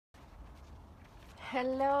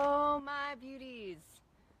Hello, my beauties.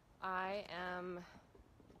 The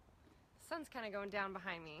sun's kind of going down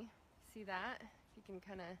behind me. See that? If you can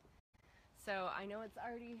kind of, so I know it's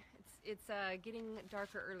getting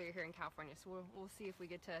darker earlier here in California, so we'll see if we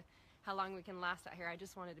get to how long we can last out here. I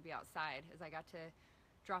just wanted to be outside as I got to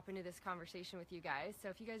drop into this conversation with you guys. So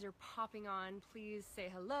if you guys are popping on, please say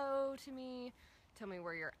hello to me. Tell me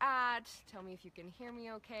where you're at. Tell me if you can hear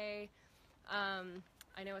me okay.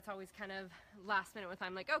 I know it's always kind of last minute with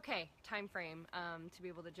I'm like, okay, time frame to be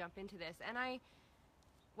able to jump into this. And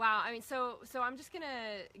so I'm just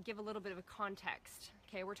gonna give a little bit of a context.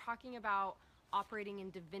 Okay, we're talking about operating in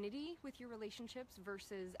divinity with your relationships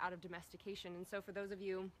versus out of domestication. And so for those of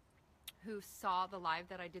you who saw the live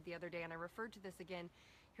that I did the other day, and I referred to this again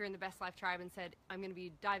here in the Best Life Tribe and said I'm going to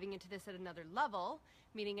be diving into this at another level,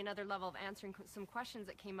 meaning another level of answering some questions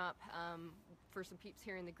that came up for some peeps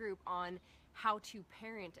here in the group on how to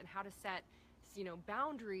parent and how to set,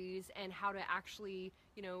 boundaries and how to actually,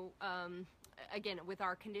 again, with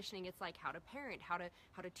our conditioning, it's like how to parent, how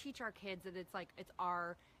to teach our kids that it's like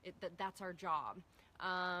that's our job,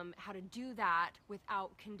 how to do that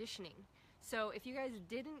without conditioning. So if you guys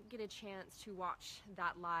didn't get a chance to watch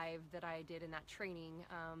that live that I did in that training,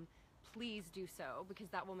 please do so, because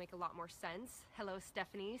that will make a lot more sense. Hello,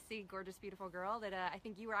 Stephanie. See, gorgeous, beautiful girl that I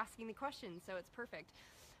think you were asking the question, so it's perfect.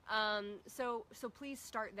 So please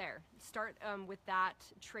start there. Start with that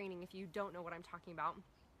training if you don't know what I'm talking about,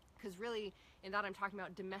 because really in that I'm talking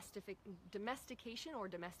about domestication or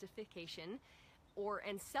domestication,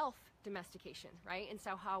 and self-domestication, right? And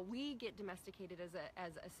so how we get domesticated as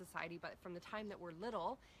a society, but from the time that we're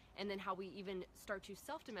little, and then how we even start to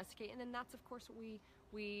self-domesticate, and then that's of course what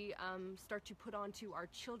we start to put onto our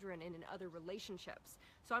children and in other relationships.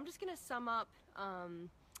 So I'm just going to sum up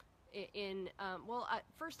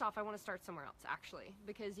first off, I want to start somewhere else actually,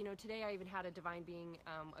 because today I even had a divine being,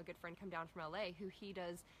 a good friend, come down from LA who he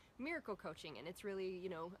does miracle coaching, and it's really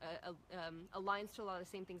aligns to a lot of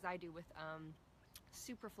the same things I do with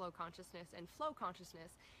super flow consciousness and flow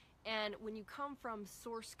consciousness. And when you come from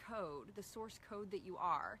source code, the source code that you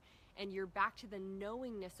are, and you're back to the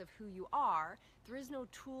knowingness of who you are, there is no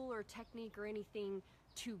tool or technique or anything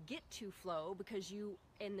to get to flow, because you,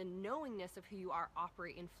 in the knowingness of who you are,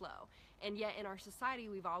 operate in flow. And yet in our society,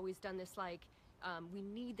 we've always done this like, we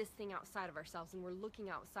need this thing outside of ourselves, and we're looking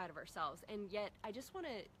outside of ourselves. And yet I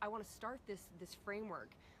want to start this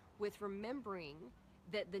framework with remembering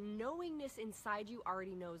that the knowingness inside you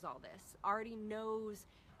already knows all this, already knows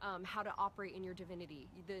how to operate in your divinity.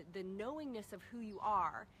 The knowingness of who you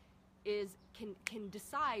are can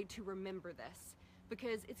decide to remember this,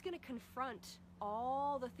 because it's going to confront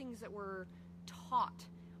all the things that we're taught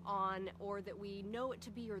on, or that we know it to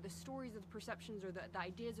be, or the stories or the perceptions or the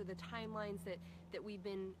ideas or the timelines that we've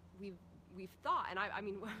thought. And I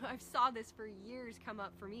mean I've saw this for years come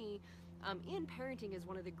up for me in parenting as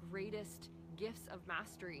one of the greatest gifts of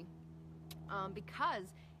mastery, because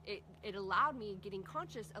it allowed me, getting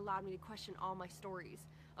conscious allowed me to question all my stories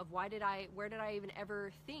of where did I even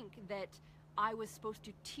ever think that I was supposed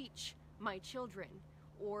to teach my children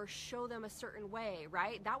or show them a certain way,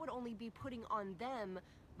 right? That would only be putting on them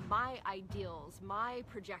my ideals, my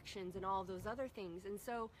projections, and all of those other things. And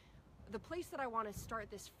so the place that I want to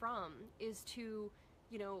start this from is to,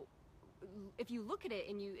 if you look at it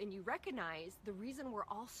and you recognize the reason we're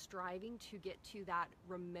all striving to get to that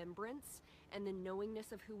remembrance and the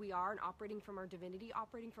knowingness of who we are, and operating from our divinity,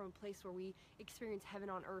 operating from a place where we experience heaven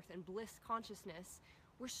on earth and bliss consciousness,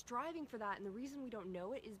 we're striving for that. And the reason we don't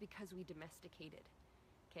know it is because we domesticated.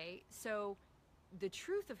 Okay, so the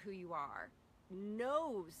truth of who you are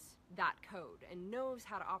knows that code and knows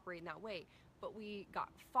how to operate in that way, but we got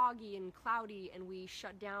foggy and cloudy, and we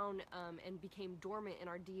shut down and became dormant in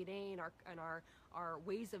our DNA and our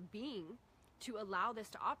ways of being to allow this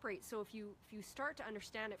to operate. So if you start to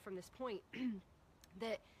understand it from this point,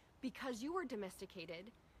 that because you were domesticated,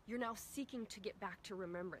 you're now seeking to get back to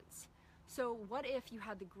remembrance. So what if you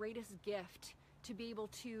had the greatest gift to be able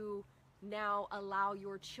to now allow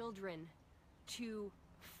your children to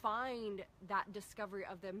find that discovery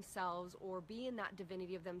of themselves, or be in that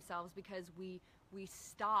divinity of themselves, because we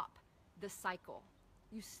stop the cycle.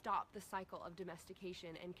 You stop the cycle of domestication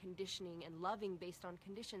and conditioning and loving based on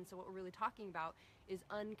conditions. So what we're really talking about is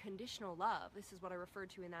unconditional love. This is what I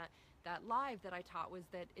referred to in that live that I taught, was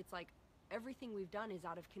that it's like everything we've done is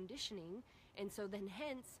out of conditioning, and so then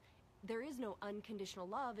hence there is no unconditional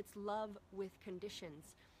love. It's love with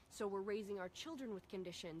conditions. So we're raising our children with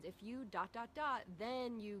conditions. If you ...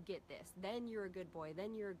 then you get this. Then you're a good boy.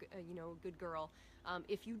 Then you're a good girl.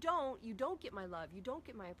 If you don't get my love. You don't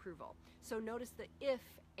get my approval. So notice the if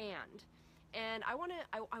and. And I want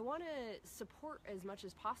to support as much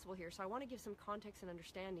as possible here. So I want to give some context and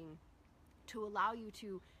understanding to allow you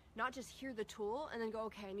to not just hear the tool and then go,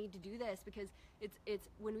 okay, I need to do this, because it's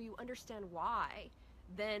when you understand why,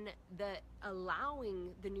 then the allowing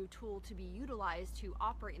the new tool to be utilized to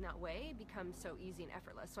operate in that way becomes so easy and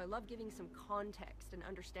effortless. So I love giving some context and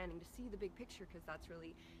understanding to see the big picture, because that's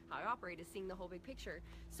really how I operate, is seeing the whole big picture.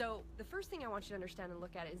 So the first thing I want you to understand and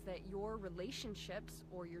look at is that your relationships,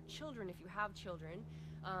 or your children, if you have children,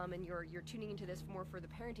 and you're tuning into this more for the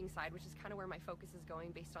parenting side, which is kind of where my focus is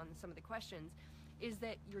going based on some of the questions, is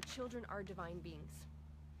that your children are divine beings.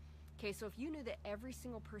 Okay, so if you knew that every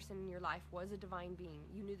single person in your life was a divine being,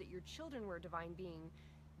 you knew that your children were a divine being,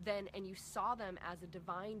 then, and you saw them as a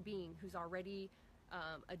divine being who's already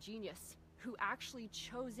a genius, who actually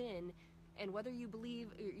chose in, and whether you believe,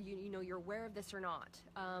 you know, you're aware of this or not,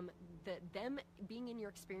 that them being in your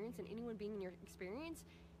experience, and anyone being in your experience,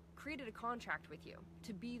 created a contract with you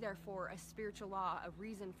to be there for a spiritual law, a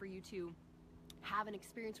reason for you to have an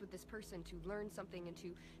experience with this person, to learn something and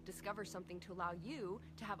to discover something, to allow you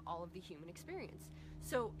to have all of the human experience.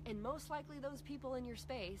 So, and most likely those people in your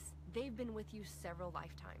space, they've been with you several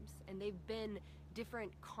lifetimes, and they've been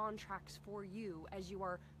different contracts for you as you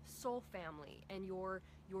are soul family, and you're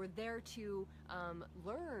there to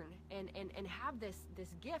learn and have this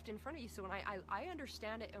gift in front of you. So when I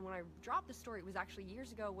understand it, and when I dropped the story, it was actually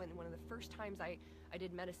years ago, when one of the first times I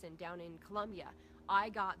did medicine down in Colombia, I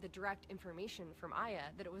got the direct information from Aya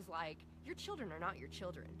that it was like, your children are not your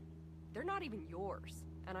children. They're not even yours.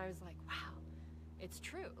 And I was like, wow, it's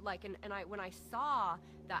true. Like, and when I saw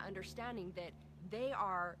that understanding that they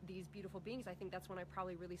are these beautiful beings, I think that's when I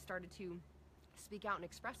probably really started to speak out and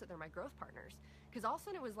express that they're my growth partners. Because all of a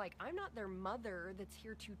sudden it was like, I'm not their mother that's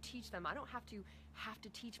here to teach them. I don't have to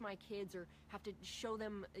teach my kids or have to show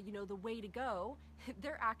them, you know, the way to go.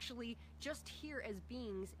 They're actually just here as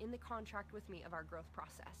beings in the contract with me of our growth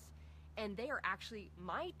process. And they are actually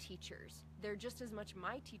my teachers. They're just as much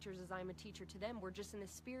my teachers as I'm a teacher to them. We're just in the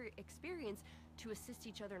spirit experience to assist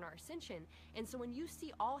each other in our ascension. And so when you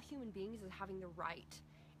see all human beings as having the right,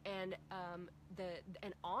 and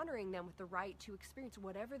honoring them with the right to experience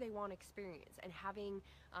whatever they want to experience, and having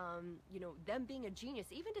you know, them being a genius,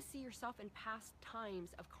 even to see yourself in past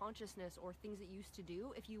times of consciousness or things that you used to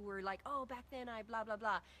do, if you were like, oh, back then I blah blah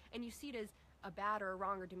blah, and you see it as a bad or a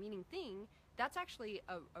wrong or demeaning thing, that's actually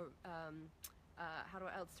how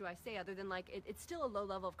else do I say, other than like it's still a low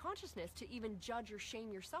level of consciousness to even judge or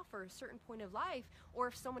shame yourself for a certain point of life, or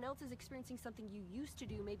if someone else is experiencing something you used to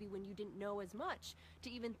do maybe when you didn't know as much, to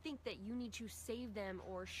even think that you need to save them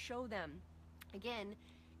or show them. Again,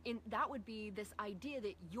 that would be this idea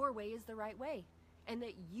that your way is the right way, and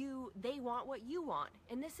that they want what you want.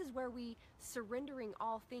 And this is where we surrendering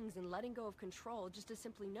all things and letting go of control, just to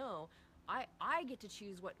simply know, I get to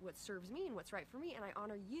choose what serves me and what's right for me, and I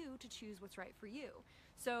honor you to choose what's right for you.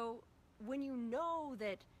 So when you know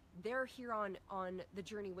that they're here on the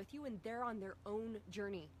journey with you, and they're on their own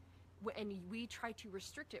journey, and we try to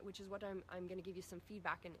restrict it, which is what I'm going to give you some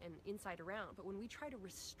feedback and insight around, but when we try to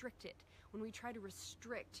restrict it, when we try to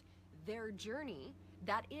restrict their journey,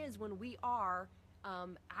 that is when we are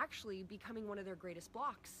actually becoming one of their greatest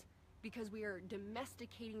blocks. Because we are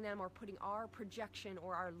domesticating them, or putting our projection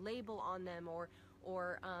or our label on them, or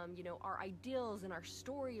you know, our ideals and our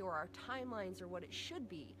story or our timelines or what it should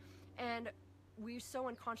be. And we so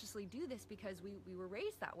unconsciously do this because we were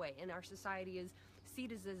raised that way, and our society is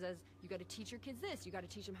seen as you got to teach your kids this, you got to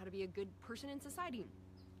teach them how to be a good person in society.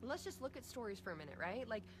 Let's just look at stories for a minute, right?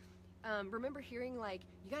 Like, remember hearing like,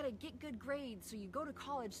 you got to get good grades so you go to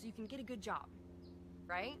college so you can get a good job,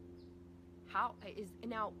 right?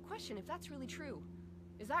 Now, question, if that's really true,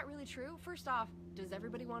 is that really true? First off, does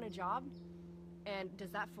everybody want a job? And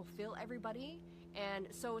does that fulfill everybody? And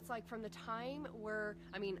so it's like, from the time where,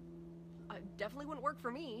 I mean, it definitely wouldn't work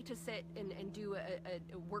for me to sit and do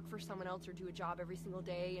a work for someone else, or do a job every single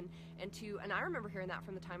day, and I remember hearing that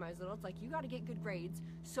from the time I was little. It's like, you got to get good grades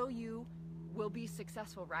so you will be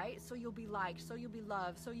successful, right? So you'll be liked, so you'll be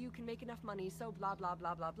loved, so you can make enough money, so blah blah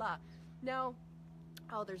blah blah blah. Now,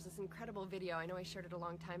 oh, there's this incredible video, I know I shared it a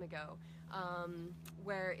long time ago,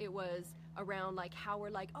 where it was around like how we're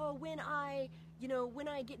like, oh, when I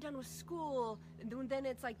get done with school, then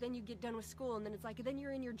it's like, then you get done with school, and then it's like, then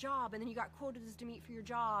you're in your job, and then you got quotas to meet for your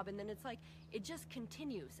job, and then it's like, it just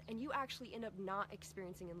continues, and you actually end up not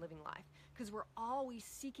experiencing and living life, because we're always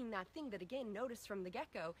seeking that thing that, again, notice from the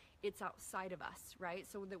get-go, it's outside of us, right?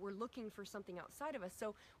 So that we're looking for something outside of us.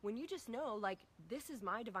 So when you just know, like, this is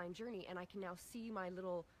my divine journey, and I can now see my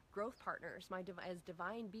little growth partners, as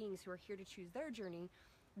divine beings who are here to choose their journey,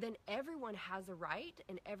 then everyone has a right,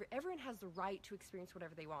 and everyone has the right to experience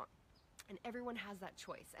whatever they want. And everyone has that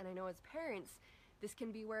choice. And I know as parents, this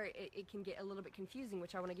can be where it can get a little bit confusing,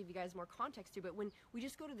 which I want to give you guys more context to. But when we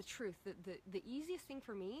just go to the truth, the easiest thing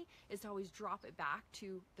for me is to always drop it back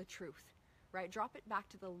to the truth, right? Drop it back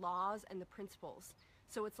to the laws and the principles.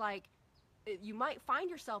 So it's like, you might find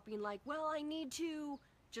yourself being like, well, I need to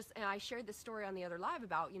just, and I shared this story on the other live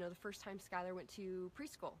about, you know, the first time Skylar went to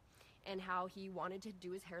preschool and how he wanted to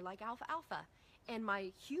do his hair like Alpha. And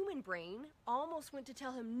my human brain almost went to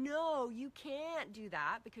tell him, no, you can't do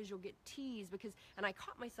that because you'll get teased. And I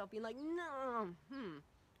caught myself being like, no,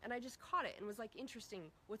 And I just caught it and was like,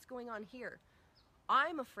 interesting, what's going on here?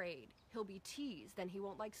 I'm afraid he'll be teased, then he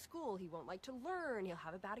won't like school, he won't like to learn, he'll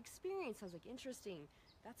have a bad experience. I was like, interesting,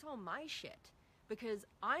 that's all my shit. Because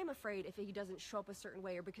I'm afraid if he doesn't show up a certain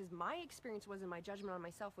way, or because my experience was, in my judgment on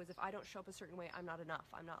myself was, if I don't show up a certain way, I'm not enough,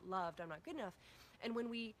 I'm not loved, I'm not good enough. And when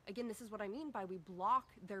we, again, this is what I mean by we block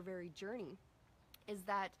their very journey, is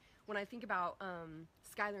that when I think about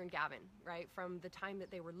Skylar and Gavin, right, from the time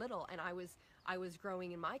that they were little, and I was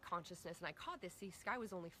growing in my consciousness, and I caught this. See, Sky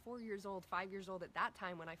was only 4 years old, 5 years old at that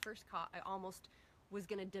time when I first caught, I almost was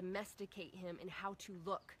going to domesticate him in how to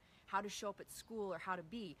look, how to show up at school, or how to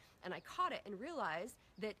be. And I caught it and realized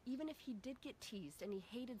that even if he did get teased and he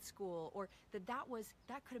hated school, or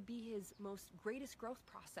that could be his most greatest growth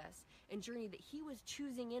process and journey that he was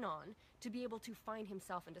choosing in on to be able to find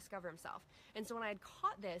himself and discover himself. And so when I had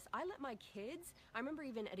caught this, I let my kids, I remember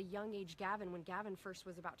even at a young age, when Gavin first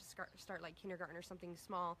was about to start like kindergarten or something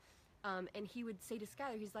small, and he would say to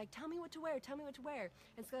Skylar, he's like, tell me what to wear, tell me what to wear.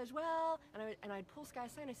 And Skylar's, well, and I'd pull Sky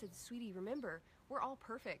aside and I said, sweetie, remember, we're all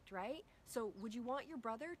perfect, right? So would you want your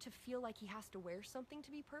brother to feel like he has to wear something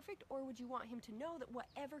to be perfect, or would you want him to know that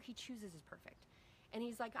whatever he chooses is perfect? And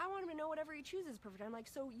he's like, I want him to know whatever he chooses is perfect. I'm like,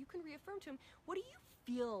 so you can reaffirm to him, what do you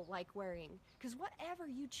feel like wearing? Because whatever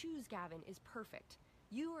you choose, Gavin, is perfect.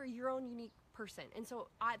 You are your own unique person. And so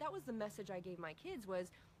that was the message I gave my kids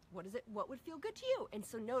was, what would feel good to you? And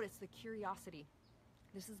so notice the curiosity.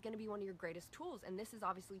 This is going to be one of your greatest tools. And this is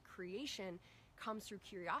obviously creation comes through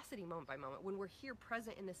curiosity moment by moment. When we're here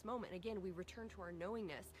present in this moment, again, we return to our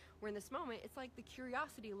knowingness. We're in this moment, it's like the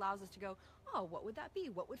curiosity allows us to go, oh, what would that be?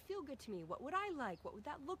 What would feel good to me? What would I like? What would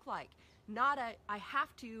that look like? Not I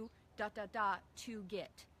have to ... to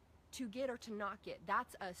get or to not get.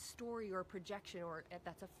 That's a story or a projection, or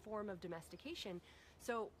that's a form of domestication.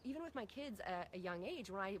 So even with my kids at a young age,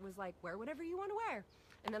 when I was like, wear whatever you want to wear.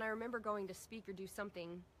 And then I remember going to speak or do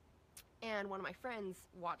something, and one of my friends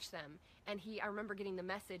watched them, and I remember getting the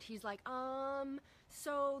message. He's like,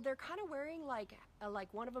 so they're kind of wearing like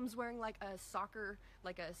one of them's wearing like a soccer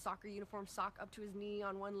uniform, sock up to his knee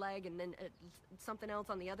on one leg, and then something else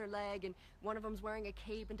on the other leg, and one of them's wearing a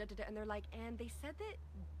cape, and and they're like, and they said that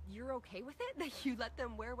you're okay with it, that you let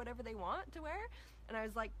them wear whatever they want to wear? And I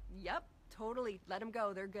was like, yep, totally, let them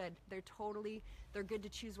go, they're good. They're good to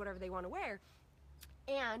choose whatever they want to wear.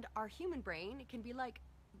 And our human brain can be like,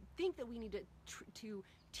 think that we need to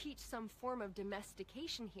teach some form of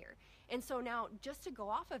domestication here. And so now, just to go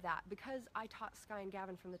off of that, because I taught Sky and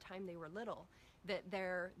Gavin from the time they were little that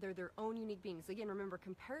they're their own unique beings. Again, remember,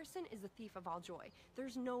 comparison is the thief of all joy.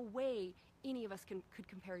 There's no way any of us could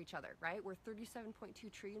compare each other, right? We're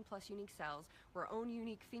 37.2 trillion plus unique cells. We're our own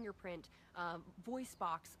unique fingerprint, voice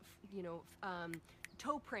box,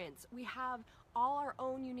 toe prints. We have all our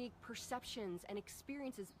own unique perceptions and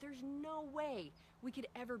experiences. There's no way we could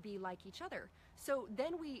ever be like each other. So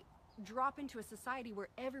then we drop into a society where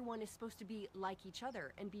everyone is supposed to be like each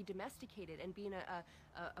other and be domesticated and be in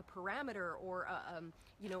a parameter or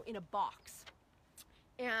in a box.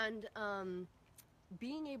 And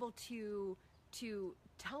being able to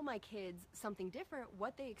tell my kids something different,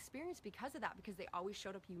 what they experienced because of that, because they always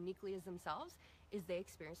showed up uniquely as themselves, is they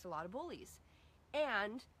experienced a lot of bullies.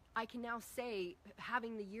 And I can now say,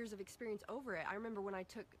 having the years of experience over it, I remember when I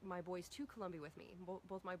took my boys to Colombia with me.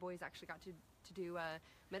 Both my boys actually got to do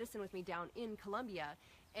medicine with me down in Colombia.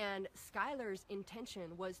 And Skylar's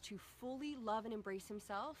intention was to fully love and embrace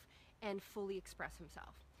himself and fully express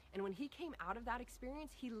himself. And when he came out of that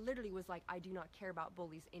experience, he literally was like, I do not care about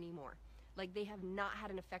bullies anymore. Like, they have not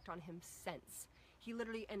had an effect on him since. He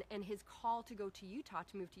literally, and his call to go to Utah,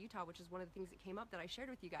 to move to Utah, which is one of the things that came up that I shared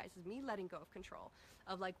with you guys, is me letting go of control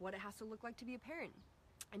of like what it has to look like to be a parent.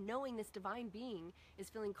 And knowing this divine being is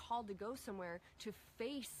feeling called to go somewhere to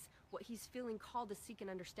face what he's feeling called to seek and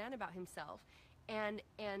understand about himself. And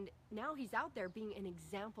now he's out there being an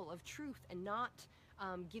example of truth and not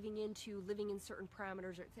giving into living in certain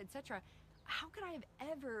parameters, etc. How could I have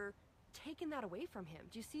ever taken that away from him.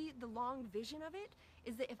 Do you see the long vision of it?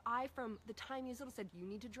 Is that if I, from the time he was little, said, you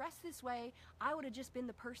need to dress this way, I would have just been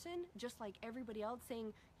the person, just like everybody else,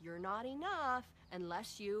 saying, you're not enough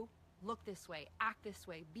unless you look this way, act this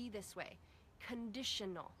way, be this way.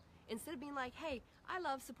 Conditional. Instead of being like, hey, I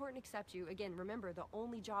love, support, and accept you. Again, remember, the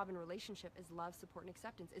only job in relationship is love, support, and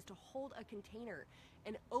acceptance, is to hold a container,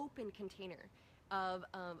 an open container of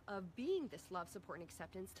being this love, support, and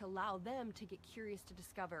acceptance, to allow them to get curious, to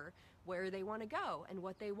discover where they want to go and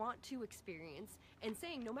what they want to experience, and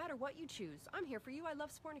saying, no matter what you choose, I'm here for you, I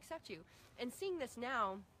love, support, and accept you. And seeing this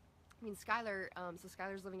now, I mean, Skylar, so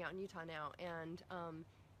Skylar's living out in Utah now, and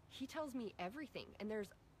he tells me everything, and there's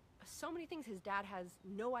so many things his dad has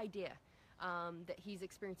no idea that he's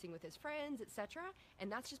experiencing with his friends, etc.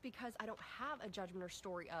 And that's just because I don't have a judgment or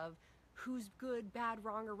story of who's good, bad,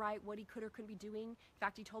 wrong, or right, what he could or couldn't be doing. In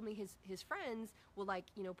fact, he told me his friends will, like,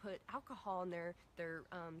 you know, put alcohol in their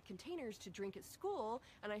containers to drink at school.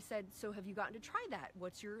 And I said, so have you gotten to try that?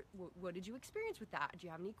 What did you experience with that? Do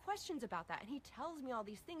you have any questions about that? And he tells me all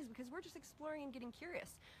these things because we're just exploring and getting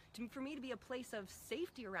curious. For me to be a place of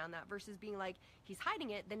safety around that versus being like, he's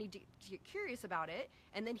hiding it, then he get curious about it,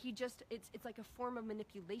 and then he just, it's like a form of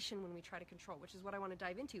manipulation when we try to control, which is what I want to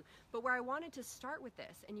dive into. But where I wanted to start with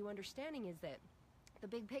this, and you understanding, is that the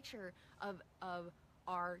big picture of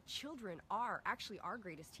our children are actually our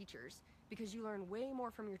greatest teachers, because you learn way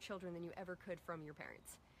more from your children than you ever could from your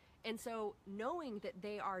parents. And so knowing that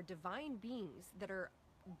they are divine beings, that are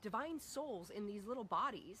divine souls in these little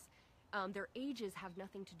bodies, their ages have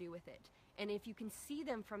nothing to do with it. And if you can see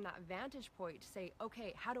them from that vantage point, to say,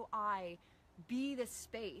 okay, how do I be the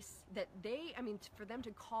space that they, I mean, for them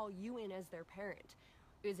to call you in as their parent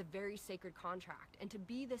is a very sacred contract. And to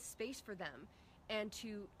be this space for them, and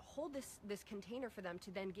to hold this container for them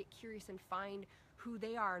to then get curious and find who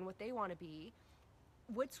they are and what they want to be,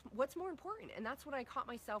 what's more important? And that's what I caught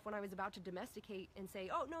myself when I was about to domesticate and say,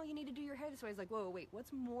 oh no, you need to do your hair this way. I was like, whoa, wait,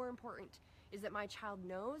 what's more important is that my child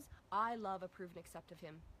knows I love, approve, and accept of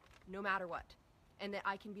him no matter what, and that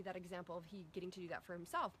I can be that example of he getting to do that for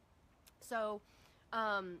himself. So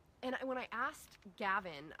when I asked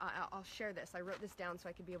Gavin, I'll share this, I wrote this down so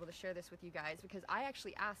I could be able to share this with you guys, because I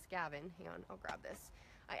actually asked Gavin, hang on, I'll grab this.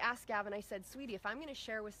 I asked Gavin, I said, sweetie, if I'm going to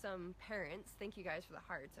share with some parents, thank you guys for the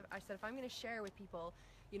hearts, I said, if I'm going to share with people,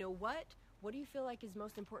 you know, what do you feel like is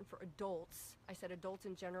most important for adults? I said adults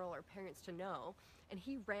in general, or parents to know. And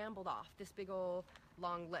he rambled off this big old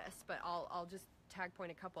long list, but I'll just tag point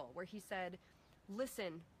a couple, where he said,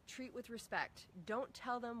 listen, treat with respect, don't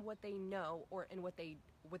tell them what they know, and what they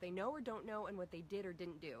know or don't know, and what they did or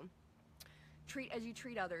didn't do. Treat as you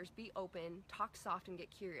treat others, be open, talk soft, and get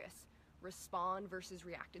curious. Respond versus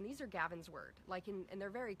react. And these are Gavin's word, and they're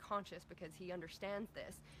very conscious because he understands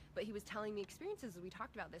this, but he was telling me experiences, we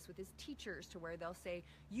talked about this with his teachers, to where they'll say,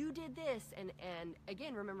 you did this, and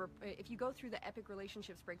again, remember, if you go through the Epic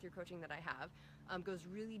Relationships breakthrough coaching that I have, goes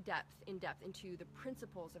really in depth into the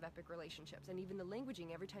principles of epic relationships, and even the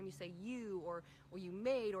languaging. Every time you say you, or you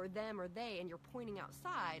made, or them, or they, and you're pointing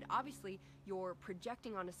outside, obviously you're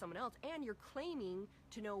projecting onto someone else, and you're claiming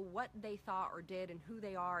to know what they thought or did and who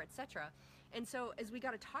they are, etc. And so as we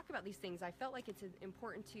got to talk about these things, I felt like it's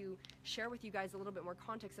important to share with you guys a little bit more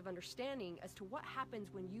context of understanding as to what happens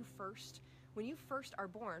when you first are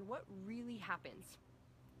born. What really happens?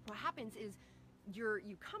 What happens is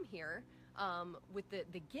you come here with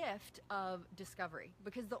the gift of discovery,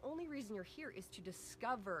 because the only reason you're here is to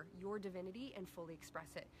discover your divinity and fully express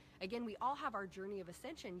it. Again, we all have our journey of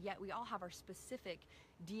ascension, yet we all have our specific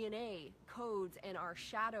DNA codes and our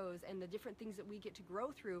shadows and the different things that we get to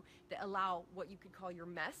grow through that allow what you could call your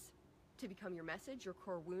mess to become your message, your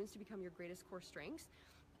core wounds to become your greatest core strengths,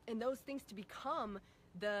 and those things to become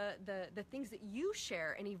the things that you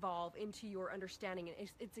share and evolve into your understanding. And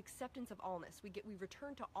it's acceptance of allness. We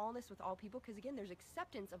return to allness with all people, because again, there's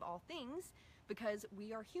acceptance of all things, because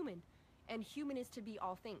we are human, and human is to be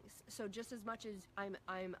all things. So just as much as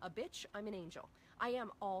I'm a bitch, I'm an angel. I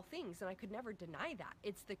am all things, and I could never deny that.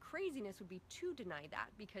 It's the craziness would be to deny that,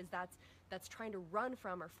 because that's trying to run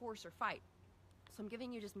from or force or fight. So I'm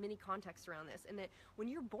giving you just mini context around this, and that when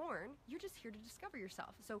you're born, you're just here to discover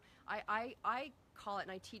yourself. So I call it,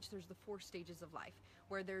 and I teach, there's the 4 stages of life,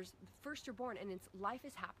 where there's, first you're born, and it's life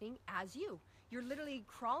is happening as you. You're literally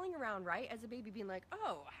crawling around, right, as a baby, being like,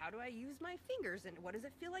 oh, how do I use my fingers, and what does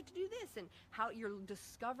it feel like to do this, and how you're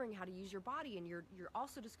discovering how to use your body, and you're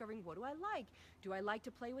also discovering, what do I like? Do I like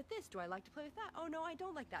to play with this? Do I like to play with that? Oh no, I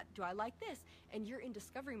don't like that. Do I like this? And you're in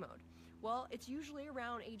discovery mode. Well, it's usually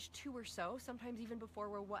around age 2 or so, sometimes even before,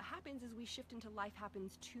 where what happens is we shift into life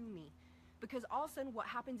happens to me. because all of a sudden what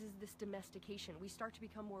happens is this domestication. We start to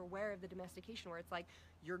become more aware of the domestication, where it's like,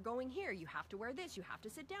 you're going here, you have to wear this, you have to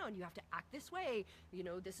sit down, you have to act this way, you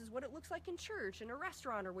know, this is what it looks like in church, in a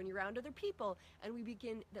restaurant, or when you're around other people. And we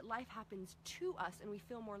begin, that life happens to us, and we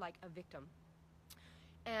feel more like a victim.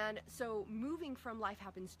 And so moving from life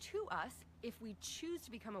happens to us, if we choose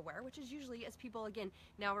to become aware, which is usually as people, again,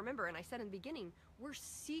 now remember, and I said in the beginning, we're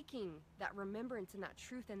seeking that remembrance and that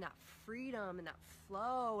truth and that freedom and that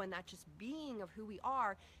flow and that just being of who we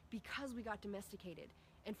are, because we got domesticated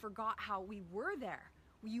and forgot how we were there.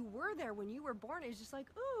 You were there when you were born. It's just like,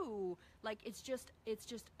 ooh, like it's just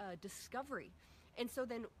a discovery. And so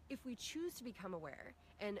then if we choose to become aware,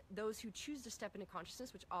 and those who choose to step into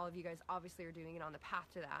consciousness, which all of you guys obviously are doing and on the path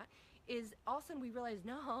to that, is all of a sudden we realize,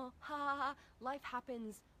 no, life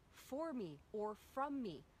happens for me or from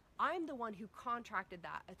me. I'm the one who contracted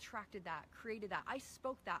that, attracted that, created that. I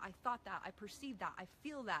spoke that, I thought that, I perceived that, I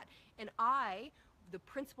feel that. And I, the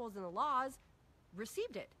principles and the laws,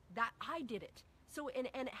 received it. That I did it. So, and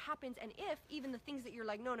it happens, and if even the things that you're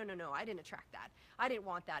like, no, I didn't attract that, I didn't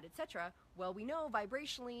want that, etc. Well, we know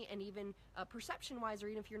vibrationally and even perception-wise, or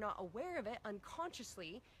even if you're not aware of it,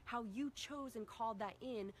 unconsciously, how you chose and called that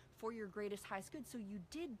in for your greatest, highest good. So you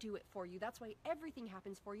did do it for you. That's why everything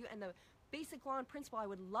happens for you. And the basic law and principle I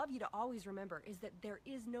would love you to always remember is that there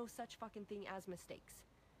is no such fucking thing as mistakes.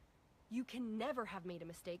 You can never have made a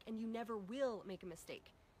mistake, and you never will make a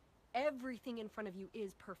mistake. Everything in front of you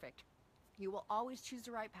is perfect. You will always choose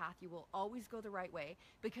the right path. You will always go the right way,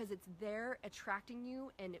 because it's there attracting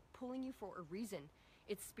you and pulling you for a reason.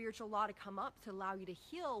 It's spiritual law to come up to allow you to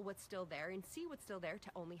heal what's still there and see what's still there to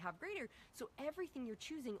only have greater. So everything you're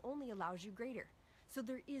choosing only allows you greater. So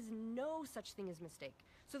there is no such thing as mistake.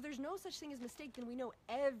 So if there's no such thing as mistake, then we know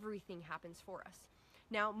everything happens for us.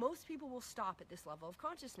 Now, most people will stop at this level of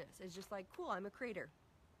consciousness. It's just like, cool, I'm a creator.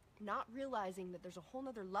 Not realizing that there's a whole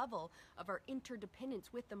nother level of our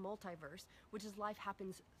interdependence with the multiverse, which is life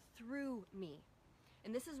happens through me.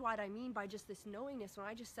 And this is what I mean by just this knowingness. When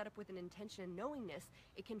I just set up with an intention and knowingness,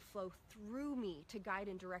 it can flow through me to guide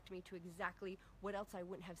and direct me to exactly what else I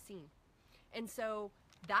wouldn't have seen. And so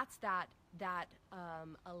that's that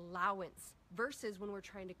allowance versus when we're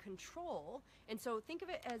trying to control. And so think of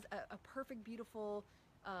it as a perfect, beautiful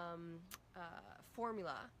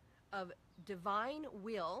formula of divine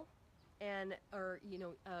will and,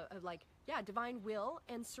 divine will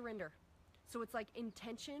and surrender. So it's like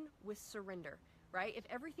intention with surrender, right? If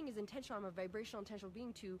everything is intentional, I'm a vibrational intentional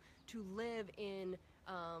being to live in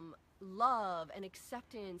love and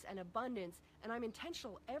acceptance and abundance, and I'm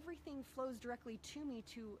intentional, everything flows directly to me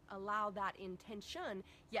to allow that intention,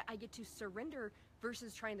 yet I get to surrender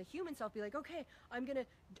versus trying the human self be like, okay,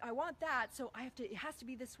 I want that, so it has to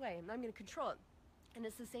be this way, and I'm gonna control it. And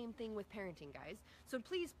it's the same thing with parenting, guys. So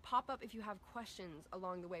please pop up if you have questions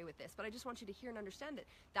along the way with this. But I just want you to hear and understand it.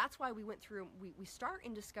 That's why we went through, we start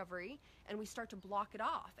in discovery and we start to block it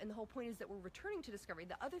off. And the whole point is that we're returning to discovery.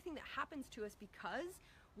 The other thing that happens to us because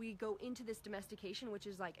we go into this domestication, which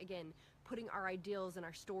is like, again, putting our ideals and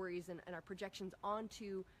our stories and our projections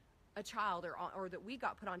onto a child or that we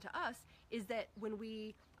got put onto us, is that when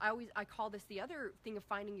I call this the other thing of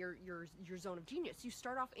finding your zone of genius. You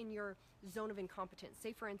start off in your zone of incompetence.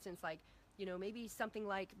 Say for instance, like, you know, maybe something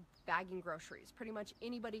like bagging groceries. Pretty much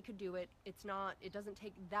anybody could do it. It doesn't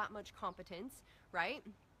take that much competence, right?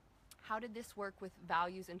 How did this work with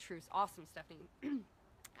values and truths? Awesome, Stephanie.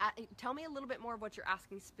 Tell me a little bit more of what you're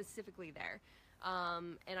asking specifically there.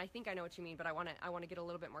 And I think I know what you mean, but I want to get a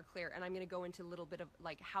little bit more clear, and I'm going to go into a little bit of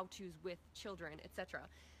like how-tos with children, etc.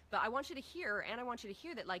 But I want you to hear, and I want you to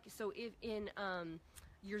hear that, like, so if in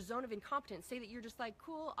your zone of incompetence, say that you're just like,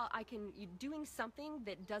 cool, you're doing something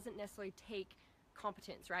that doesn't necessarily take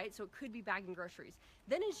competence, right? So it could be bagging groceries.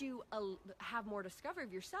 Then as you have more discovery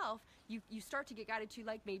of yourself, you start to get guided to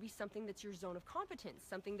like maybe something that's your zone of competence,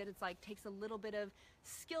 something that it's like takes a little bit of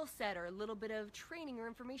skill set or a little bit of training or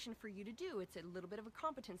information for you to do. It's a little bit of a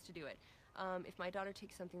competence to do it. If my daughter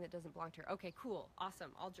takes something that doesn't belong to her, okay, cool,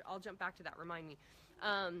 awesome. I'll jump back to that. Remind me.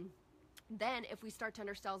 Then if we start to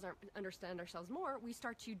understand ourselves more, we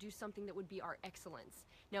start to do something that would be our excellence.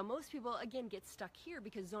 Now, most people, again, get stuck here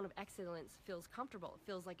because zone of excellence feels comfortable. It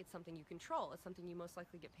feels like it's something you control. It's something you most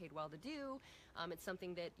likely get paid well to do. It's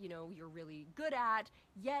something that, you know, you're really good at,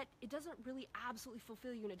 yet it doesn't really absolutely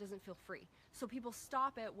fulfill you and it doesn't feel free. So people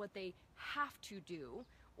stop at what they have to do,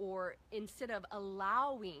 or instead of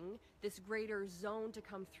allowing this greater zone to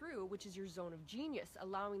come through, which is your zone of genius,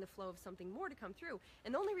 allowing the flow of something more to come through.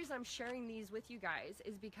 And the only reason I'm sharing these with you guys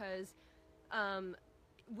is because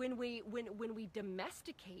when we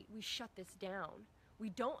domesticate, we shut this down. We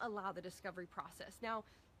don't allow the discovery process. Now,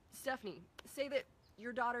 Stephanie, say that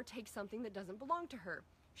your daughter takes something that doesn't belong to her.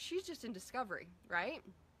 She's just in discovery, right?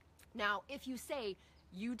 Now, if you say,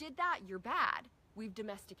 you did that, you're bad, we've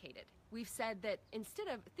domesticated. We've said that instead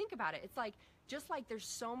of, think about it, it's like, just like there's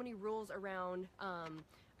so many rules around,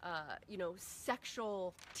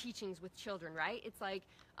 sexual teachings with children, right? It's like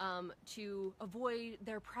to avoid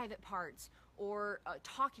their private parts or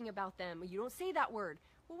talking about them. You don't say that word.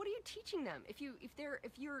 Well, what are you teaching them? If you're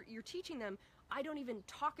teaching them, I don't even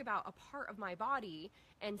talk about a part of my body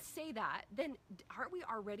and say that, then aren't we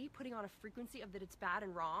already putting on a frequency of that it's bad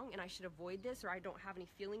and wrong and I should avoid this, or I don't have any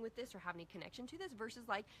feeling with this or have any connection to this, versus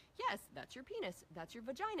like, yes, that's your penis, that's your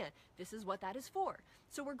vagina, this is what that is for.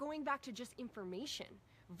 So we're going back to just information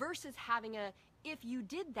versus having a, if you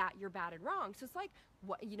did that, you're bad and wrong. So it's like,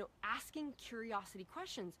 asking curiosity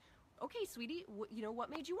questions. Okay, sweetie, what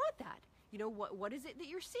made you want that? What is it that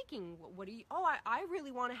you're seeking? What do you, I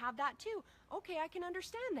really want to have that too. Okay, I can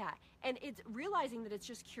understand that. And it's realizing that it's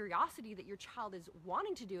just curiosity that your child is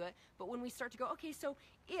wanting to do it. But when we start to go, okay, so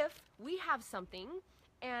if we have something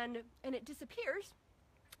and it disappears,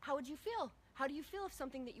 how would you feel? How do you feel if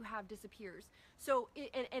something that you have disappears? So,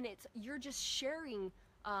 you're just sharing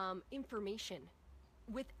information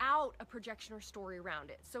without a projection or story around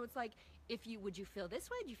it. So it's like, would you feel this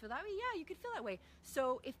way? Do you feel that way? Yeah, you could feel that way.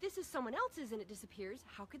 So if this is someone else's and it disappears,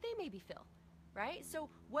 how could they maybe feel? Right? So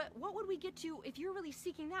what would we get to, if you're really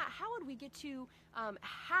seeking that, how would we get to what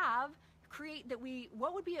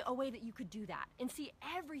would be a way that you could do that? And see,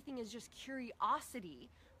 everything is just curiosity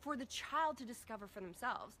for the child to discover for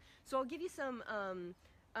themselves. So I'll give you some,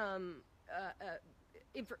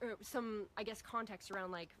 I guess, context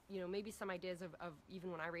around, like, maybe some ideas of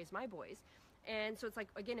even when I raised my boys. And so it's like,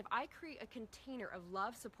 again, if I create a container of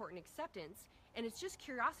love, support, and acceptance, and it's just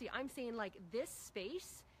curiosity, I'm saying, like, this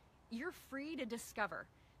space, you're free to discover.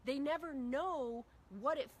 They never know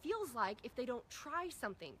what it feels like if they don't try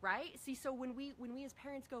something, right? See, so when we as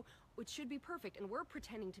parents go, it should be perfect, and we're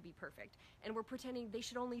pretending to be perfect, and we're pretending they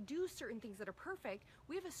should only do certain things that are perfect,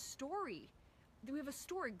 we have a story.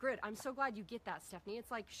 Good. I'm so glad you get that, Stephanie. It's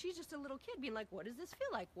like, she's just a little kid being like, what does this feel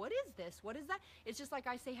like? What is this? What is that? It's just like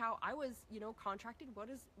I say how I was, contracted. What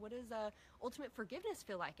does ultimate forgiveness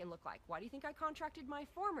feel like and look like? Why do you think I contracted my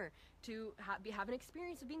former to have an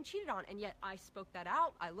experience of being cheated on? And yet I spoke that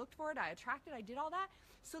out. I looked for it. I attracted. I did all that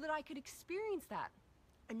so that I could experience that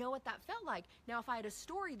and know what that felt like. Now, if I had a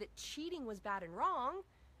story that cheating was bad and wrong,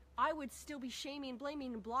 I would still be shaming,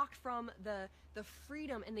 blaming, and blocked from the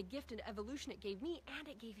freedom and the gift and evolution it gave me and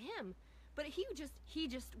it gave him. But he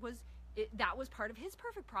just was, that was part of his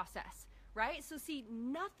perfect process, right? So see,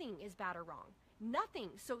 nothing is bad or wrong.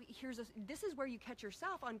 Nothing. So this is where you catch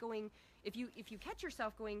yourself on going, if you catch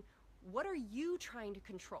yourself going, what are you trying to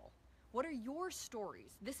control? What are your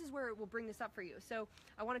stories? This is where it will bring this up for you. So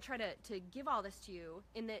I want to try to give all this to you,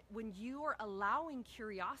 in that when you are allowing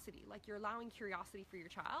curiosity, like you're allowing curiosity for your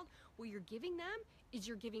child, what you're giving them is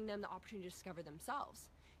you're giving them the opportunity to discover themselves.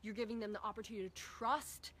 You're giving them the opportunity to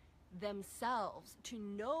trust themselves, to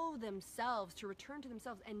know themselves, to return to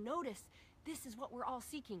themselves, and notice this is what we're all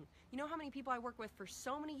seeking. You know how many people I work with for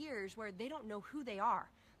so many years where they don't know who they are.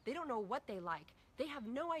 They don't know what they like. They have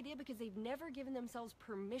no idea because they've never given themselves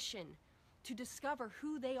permission to discover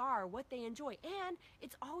who they are, what they enjoy. And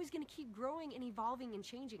it's always going to keep growing and evolving and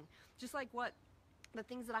changing. Just like what the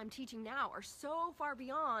things that I'm teaching now are so far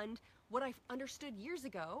beyond what I understood years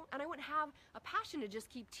ago, and I wouldn't have a passion to just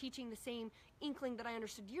keep teaching the same inkling that I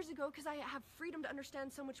understood years ago, because I have freedom to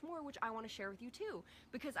understand so much more, which I want to share with you too,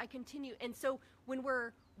 because I continue. And so when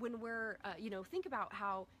we're think about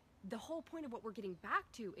how the whole point of what we're getting back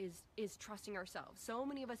to is trusting ourselves. So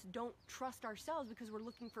many of us don't trust ourselves because we're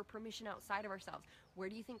looking for permission outside of ourselves. Where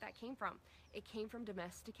do you think that came from? It came from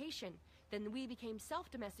domestication. Then we became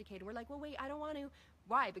self-domesticated. We're like, well, wait, I don't want to.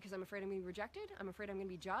 Why? Because I'm afraid I'm going to be rejected. I'm afraid I'm going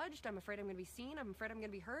to be judged. I'm afraid I'm going to be seen. I'm afraid I'm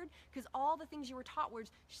going to be heard. Because all the things you were taught were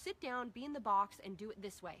sit down, be in the box, and do it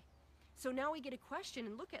this way. So now we get a question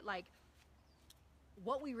and look at, like,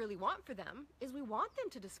 what we really want for them is we want them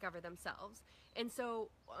to discover themselves. And so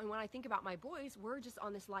when I think about my boys, we're just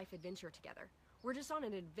on this life adventure together. We're just on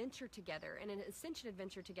an adventure together, and an ascension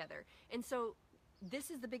adventure together. And so this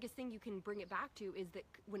is the biggest thing you can bring it back to, is that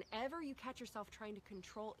whenever you catch yourself trying to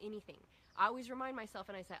control anything, I always remind myself,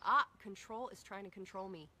 and I say, control is trying to control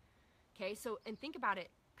me. Okay, so, and think about it,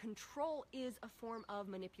 control is a form of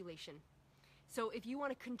manipulation. So if you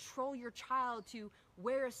want to control your child to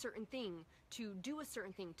wear a certain thing, to do a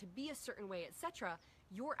certain thing, to be a certain way, etc.,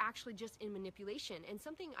 you're actually just in manipulation. And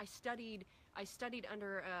something I studied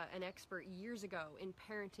under an expert years ago in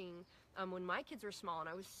parenting when my kids were small, and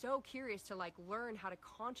I was so curious to like learn how to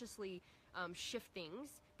consciously shift things,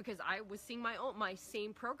 because I was seeing my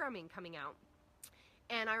same programming coming out.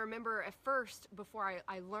 And I remember at first, before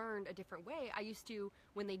I learned a different way, I used to,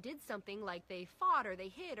 when they did something like they fought or they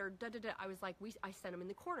hit or da-da-da, I was like, I sent them in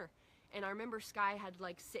the corner. And I remember Sky had to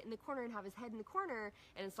like sit in the corner and have his head in the corner,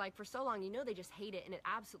 and it's like for so long, they just hate it and it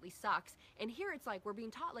absolutely sucks. And here it's like we're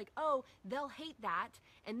being taught like, oh, they'll hate that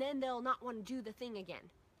and then they'll not want to do the thing again.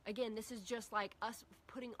 Again, this is just like us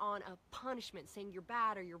putting on a punishment, saying you're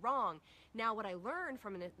bad or you're wrong. Now, what I learned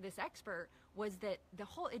from this expert was that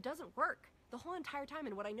it doesn't work the whole entire time.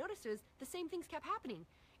 And what I noticed is the same things kept happening.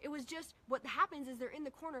 It was just, what happens is they're in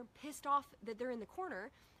the corner, pissed off that they're in the corner,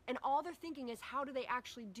 and all they're thinking is, how do they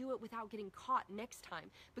actually do it without getting caught next time?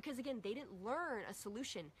 Because again, they didn't learn a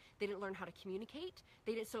solution. They didn't learn how to communicate.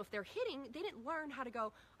 So if they're hitting, they didn't learn how to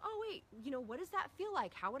go, oh wait, what does that feel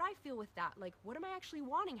like? How would I feel with that? Like, what am I actually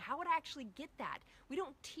wanting? How would I actually get that? We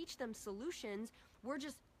don't teach them solutions. We're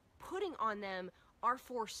just putting on them our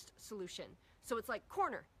forced solution. So it's like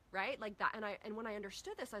corner, right? Like that. And when I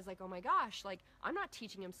understood this, I was like, oh my gosh, like I'm not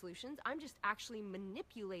teaching him solutions. I'm just actually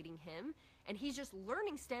manipulating him. And he's just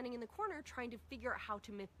learning, standing in the corner, trying to figure out how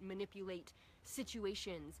to manipulate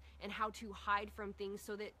situations and how to hide from things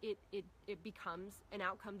so that it becomes an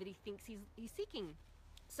outcome that he thinks he's seeking.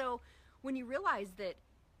 So when you realize that,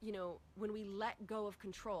 when we let go of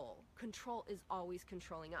control is always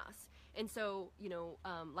controlling us. And so,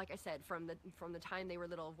 like I said, from the time they were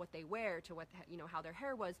little, of what they wear to what, how their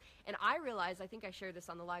hair was. And I realized, I think I shared this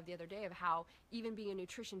on the live the other day, of how even being a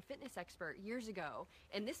nutrition fitness expert years ago,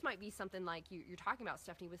 and this might be something like you're talking about,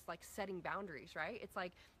 Stephanie, with like setting boundaries, right? It's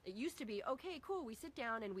like, it used to be, okay, cool, we sit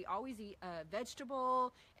down and we always eat a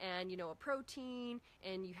vegetable and, a protein,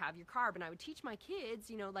 and you have your carb. And I would teach my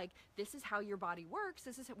kids, like, this is how your body works.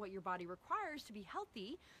 This is what your body requires to be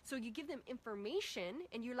healthy. So you give them information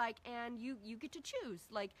and you're like, and you get to choose.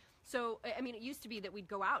 Like, so, I mean, it used to be that we'd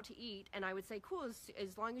go out to eat and I would say, cool,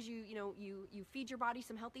 as long as you feed your body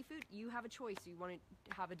some healthy food, you have a choice. You want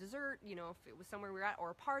to have a dessert, if it was somewhere we were at,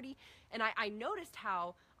 or a party. And I noticed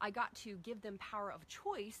how I got to give them power of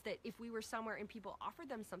choice, that if we were somewhere and people offered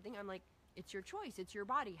them something, I'm like, it's your choice. It's your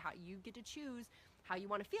body. How you get to choose how you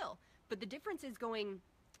want to feel. But the difference is going,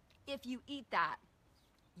 if you eat that,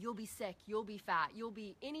 you'll be sick, you'll be fat, you'll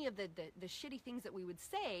be any of the shitty things that we would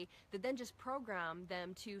say, that then just program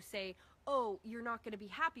them to say, oh, you're not going to be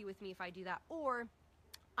happy with me if I do that, or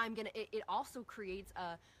it also creates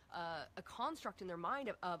a construct in their mind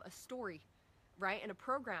of a story, right, and a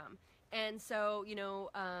program. And so,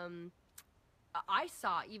 I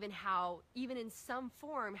saw even in some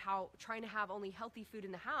form, how trying to have only healthy food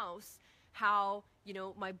in the house, how,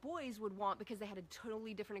 my boys would want, because they had a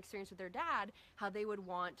totally different experience with their dad, how they would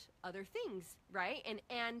want other things, right?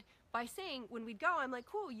 And by saying, when we'd go, I'm like,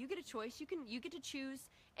 cool, you get a choice, you get to choose,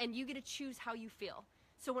 and you get to choose how you feel.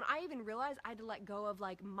 So when I even realized I had to let go of,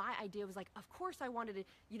 like, my idea was like, of course I wanted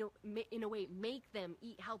to, in a way, make them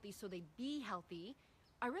eat healthy so they'd be healthy,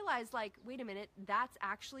 I realized, like, wait a minute, that's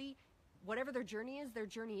actually, whatever their journey is, their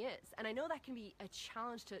journey is. And I know that can be a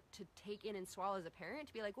challenge to take in and swallow as a parent,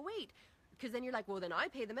 to be like, well, wait, because then you're like, well, then I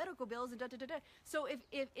pay the medical bills and da-da-da-da. So if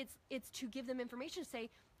it's to give them information, to say,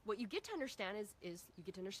 what you get to understand is you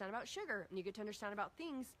get to understand about sugar, and you get to understand about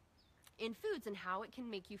things in foods and how it can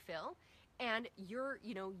make you feel, and you're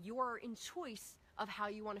in choice of how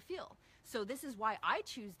you want to feel. So this is why I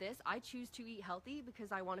choose this. I choose to eat healthy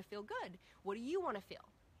because I want to feel good. What do you want to feel?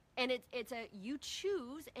 And it's you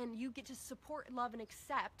choose, and you get to support, love, and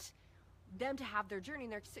accept them to have their journey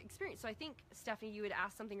and their experience. So I think, Stephanie, you had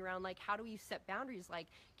asked something around, like, how do you set boundaries, like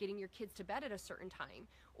getting your kids to bed at a certain time,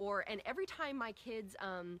 and every time my kids,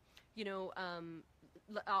 I'll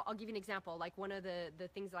give you an example. Like, one of the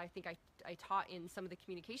things that I think I taught in some of the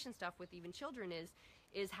communication stuff with even children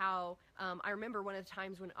is how, I remember one of the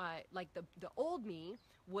times when the old me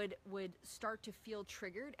would start to feel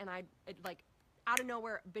triggered, and I'd like, out of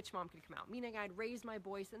nowhere, bitch mom could come out, meaning I'd raise my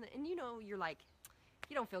voice, and you're like,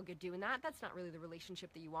 you don't feel good doing that. That's not really the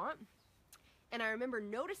relationship that you want. And I remember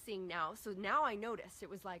noticing now, so now I noticed, it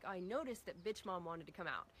was like, I noticed that bitch mom wanted to come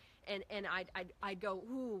out. And I'd go,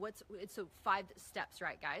 ooh, it's so 5 steps,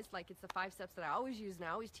 right, guys? Like, it's the 5 steps that I always use, and I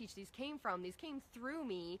always teach. These came through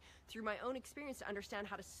me, through my own experience, to understand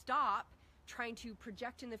how to stop trying to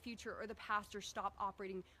project in the future or the past, or stop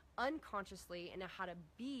operating unconsciously, and how to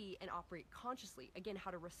be and operate consciously. Again,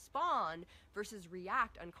 how to respond versus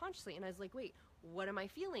react unconsciously. And I was like, wait, what am I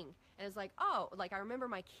feeling? And it's like, oh, like, I remember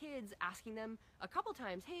my kids asking them a couple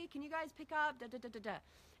times, hey, can you guys pick up, da da da da da.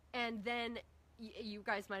 And then, you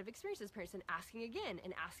guys might have experienced as parents, and asking again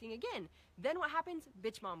and asking again. Then what happens?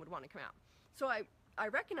 Bitch mom would want to come out. So I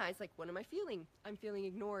recognize, like, what am I feeling? I'm feeling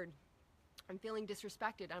ignored. I'm feeling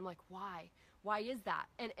disrespected. I'm like, why? Why is that?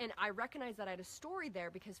 And I recognize that I had a story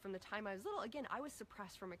there because from the time I was little, again, I was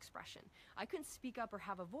suppressed from expression. I couldn't speak up or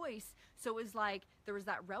have a voice. So it was like, there was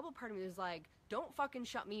that rebel part of me that was like, don't fucking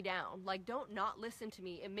shut me down. Like, don't not listen to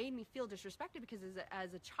me. It made me feel disrespected because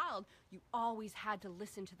as a child, you always had to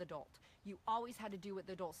listen to the adult. You always had to do what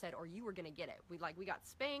the adult said or you were going to get it. We got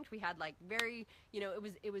spanked. We had like very,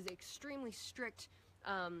 it was extremely strict,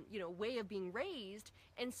 way of being raised.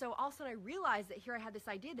 And so all of a sudden I realized that here I had this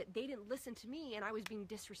idea that they didn't listen to me and I was being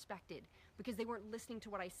disrespected because they weren't listening to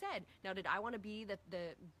what I said. Now, did I want to be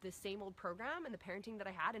the same old program and the parenting that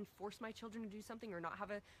I had and force my children to do something or not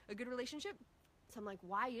have a good relationship? So I'm like,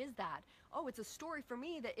 why is that? Oh, it's a story for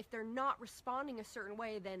me that if they're not responding a certain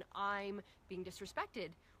way, then I'm being disrespected.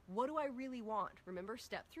 What do I really want? Remember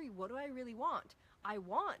step 3, what do I really want? I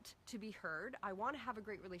want to be heard. I want to have a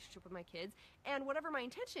great relationship with my kids. And whatever my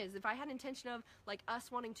intention is, if I had an intention of like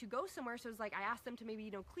us wanting to go somewhere, so it's like I asked them to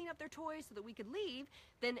maybe, clean up their toys so that we could leave,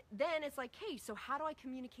 then it's like, hey, so how do I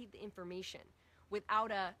communicate the information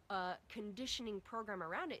without a conditioning program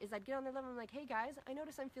around it? Is I'd get on their level and I'm like, hey guys, I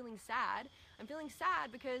notice I'm feeling sad. I'm feeling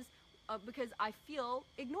sad because I feel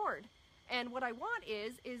ignored. And what I want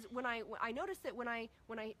is when I notice that when I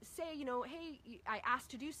say, hey, I asked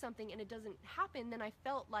to do something and it doesn't happen, then I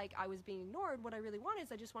felt like I was being ignored. What I really want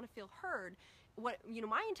is I just want to feel heard. What,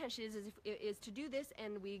 my intention is to do this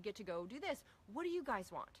and we get to go do this. What do you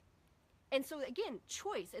guys want? And so again,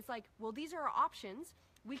 choice. It's like, well, these are our options.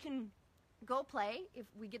 We can go play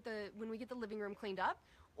when we get the living room cleaned up,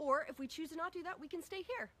 or if we choose to not do that, we can stay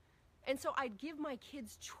here. And so I'd give my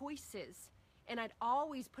kids choices. And I'd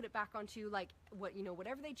always put it back onto like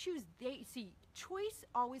whatever they choose. They see choice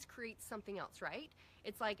always creates something else, right?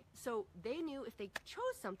 It's like, so they knew if they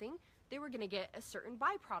chose something, they were going to get a certain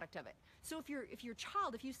byproduct of it. So if your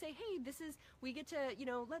child, if you say, hey, we get to,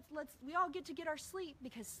 we all get to get our sleep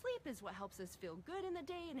because sleep is what helps us feel good in the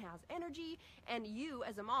day and has energy. And you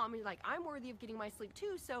as a mom, you're like, I'm worthy of getting my sleep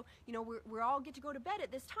too. So, we all get to go to bed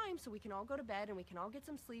at this time so we can all go to bed and we can all get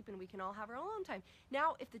some sleep and we can all have our own time.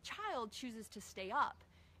 Now, if the child chooses to stay up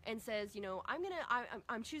and says,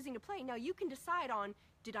 I'm choosing to play. Now you can decide on,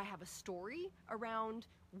 did I have a story around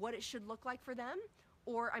what it should look like for them?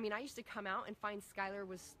 Or, I used to come out and find Skylar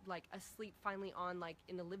was like asleep finally on like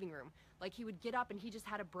in the living room. Like he would get up and he just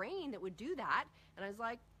had a brain that would do that. And I was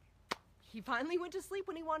like, he finally went to sleep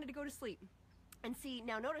when he wanted to go to sleep. And see,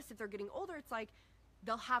 now notice if they're getting older, it's like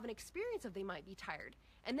they'll have an experience of they might be tired.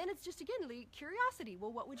 And then it's just, again, curiosity.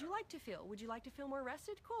 Well, what would you like to feel? Would you like to feel more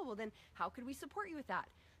rested? Cool. Well, then how could we support you with that?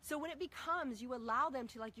 So when it becomes, you allow them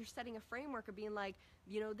to, like, you're setting a framework of being like,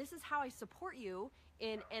 this is how I support you.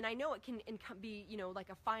 And I know it can be, like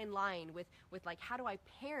a fine line with like, how do I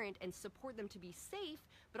parent and support them to be safe,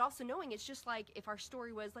 but also knowing it's just like if our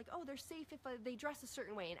story was like, oh, they're safe if they dress a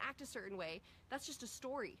certain way and act a certain way. That's just a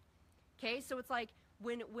story. Okay. So it's like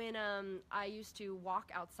when I used to walk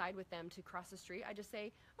outside with them to cross the street, I just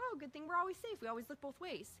say, oh, good thing we're always safe. We always look both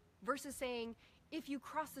ways, versus saying, if you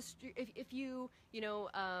cross the street, if you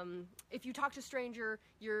talk to a stranger,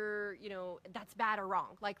 you're, that's bad or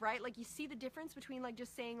wrong. Like, right? Like you see the difference between like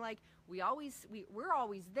just saying like, we're always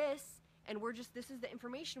this, and this is the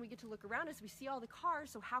information we get to look around us. We see all the cars.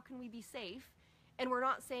 So how can we be safe? And we're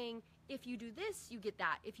not saying, if you do this, you get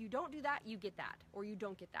that. If you don't do that, you get that, or you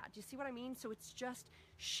don't get that. Do you see what I mean? So it's just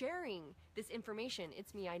sharing this information.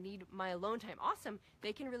 It's me. I need my alone time. Awesome.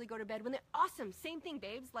 They can really go to bed when they're awesome. Same thing,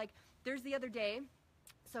 babes. Like there's the other day.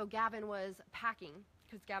 So Gavin was packing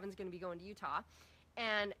because Gavin's going to be going to Utah,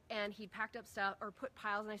 and he'd packed up stuff or put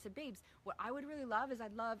piles. And I said, babes, what I would really love is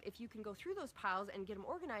I'd love if you can go through those piles and get them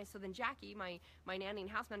organized. So then Jackie, my nanny and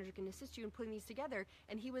house manager, can assist you in putting these together.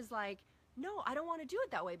 And he was like, no, I don't want to do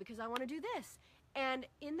it that way because I want to do this. And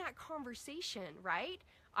in that conversation, right,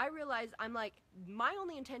 I realized I'm like, my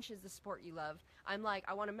only intention is the sport you love. I'm like,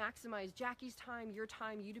 I want to maximize Jackie's time, your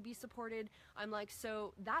time, you to be supported. I'm like,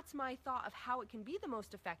 so that's my thought of how it can be the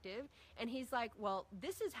most effective. And he's like, well,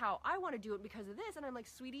 this is how I want to do it because of this. And I'm like,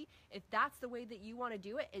 sweetie, if that's the way that you want to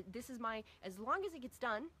do it, as long as it gets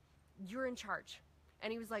done, you're in charge.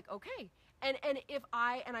 And he was like, okay. And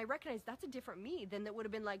I recognize that's a different me than that would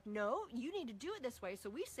have been like, no, you need to do it this way. So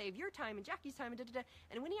we save your time and Jackie's time and da-da-da.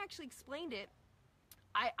 And when he actually explained it,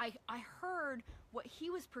 I heard what he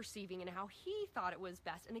was perceiving and how he thought it was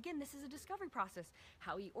best. And again, this is a discovery process,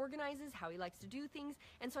 how he organizes, how he likes to do things.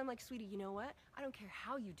 And so I'm like, sweetie, you know what? I don't care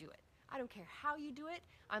how you do it. I don't care how you do it.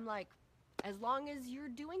 I'm like, As long as you're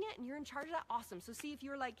doing it and you're in charge of that, awesome. So see if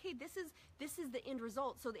you're like, hey, this is the end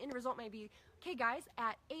result. So the end result might be, okay, guys,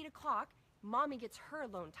 at 8 o'clock, mommy gets her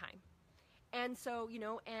alone time. And so,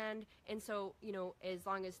 so, as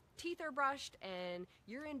long as teeth are brushed and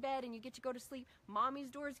you're in bed and you get to go to sleep, mommy's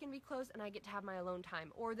door is going to be closed and I get to have my alone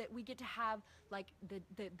time. Or that we get to have like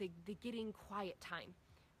the getting quiet time,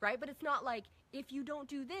 right? But it's not like, if you don't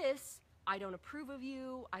do this, I don't approve of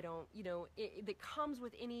you. I don't, that comes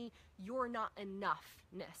with any you're not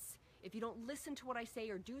enoughness. If you don't listen to what I say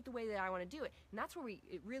or do it the way that I want to do it. And that's where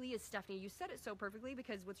it really is, Stephanie, you said it so perfectly,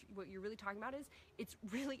 because what you're really talking about is it's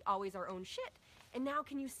really always our own shit. And now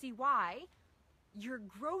can you see why your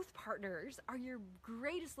growth partners are your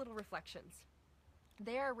greatest little reflections?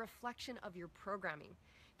 They are a reflection of your programming.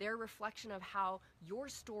 They're a reflection of how your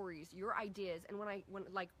stories, your ideas, and when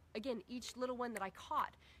again, each little one that I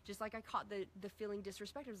caught, just like I caught the feeling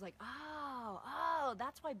disrespected, it was like, oh,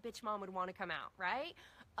 that's why bitch mom would want to come out, right?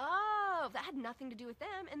 Oh, that had nothing to do with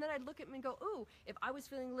them. And then I'd look at them and go, ooh, if I was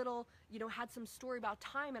feeling a little, had some story about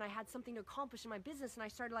time and I had something to accomplish in my business and I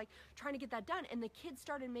started like trying to get that done and the kids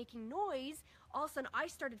started making noise, all of a sudden I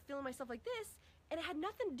started feeling myself like this, and it had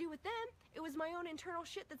nothing to do with them. It was my own internal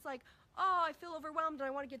shit that's like, oh, I feel overwhelmed and I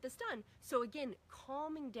want to get this done. So again,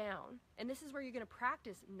 calming down, and this is where you're going to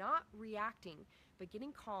practice not reacting, but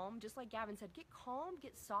getting calm, just like Gavin said, get calm,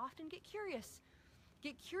 get soft, and get curious.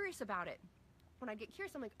 Get curious about it. When I get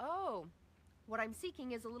curious, I'm like, oh, what I'm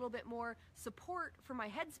seeking is a little bit more support for my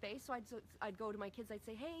headspace. So I'd go to my kids, I'd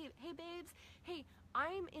say, hey babes, hey,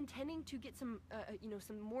 I'm intending to get some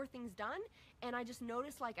more things done, and I just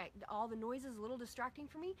noticed like all the noise is a little distracting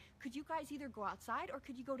for me. Could you guys either go outside or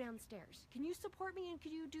could you go downstairs? Can you support me and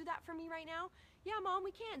could you do that for me right now? Yeah, Mom,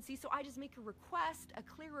 we can. See, so I just make a request, a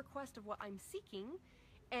clear request of what I'm seeking,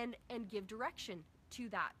 and give direction to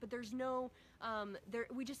that. But there's no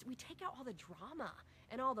we take out all the drama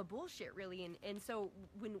and all the bullshit, really. And so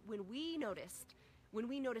when we noticed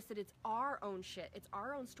that it's our own shit, it's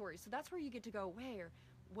our own stories. So that's where you get to go,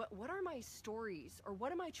 what are my stories, or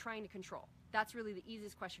what am I trying to control? That's really the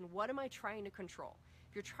easiest question. What am I trying to control?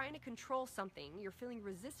 If you're trying to control something, you're feeling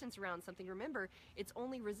resistance around something, remember, it's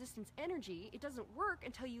only resistance energy. It doesn't work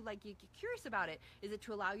until you get curious about it. Is it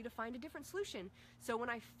to allow you to find a different solution? So when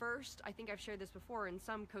I think I've shared this before in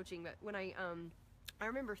some coaching, but when I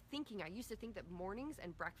remember I used to think that mornings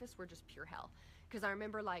and breakfast were just pure hell. Because I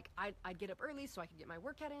remember I'd get up early so I could get my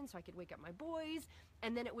workout in, so I could wake up my boys.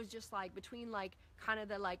 And then it was just between kind of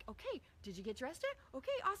the okay, did you get dressed yet?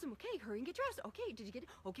 Okay, awesome. Okay, hurry and get dressed. Okay,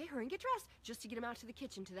 okay, hurry and get dressed. Just to get them out to the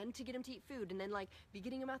kitchen, to get them to eat food, and then be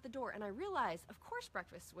getting them out the door. And I realized, of course,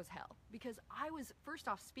 breakfast was hell. Because I was, first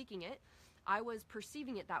off, speaking it. I was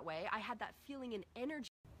perceiving it that way. I had that feeling and energy.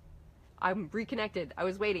 I'm reconnected. I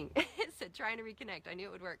was waiting. It said trying to reconnect. I knew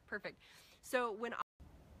it would work. Perfect. So when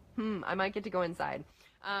I might get to go inside.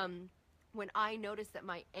 When I noticed that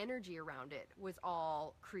my energy around it was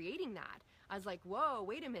all creating that, I was like, whoa,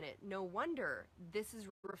 wait a minute. No wonder this is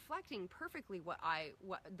reflecting perfectly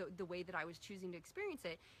the way that I was choosing to experience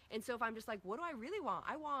it. And so if I'm just like, what do I really want?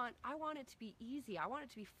 I want it to be easy. I want it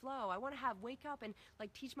to be flow. I want to wake up and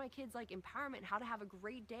teach my kids empowerment, how to have a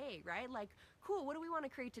great day, right? Cool. What do we want to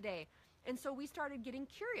create today? And so we started getting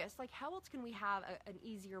curious, how else can we have an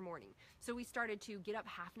easier morning? So we started to get up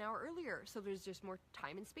half an hour earlier, so there's just more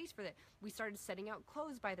time and space for that. We started setting out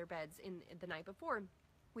clothes by their beds in the night before.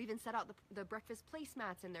 We even set out the breakfast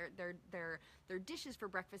placemats and their dishes for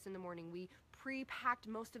breakfast in the morning. We pre-packed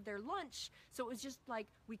most of their lunch, so it was just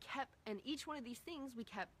we kept, and each one of these things we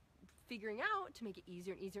kept figuring out to make it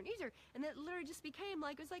easier and easier and easier. And then it literally just became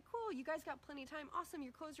it was cool, you guys got plenty of time, awesome,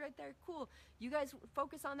 your clothes right there, cool, you guys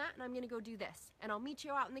focus on that and I'm gonna go do this, and I'll meet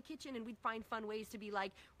you out in the kitchen. And we'd find fun ways to be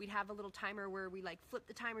we'd have a little timer where we flip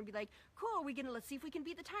the timer and be cool, let's see if we can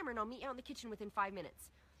beat the timer, and I'll meet you out in the kitchen within 5 minutes.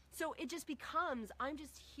 So it just becomes, I'm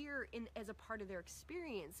just here as a part of their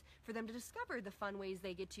experience for them to discover the fun ways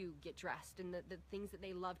they get to get dressed and the things that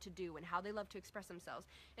they love to do and how they love to express themselves.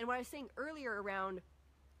 And what I was saying earlier around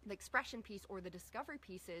the expression piece or the discovery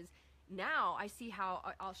pieces, now I see how,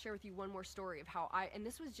 I'll share with you one more story of how and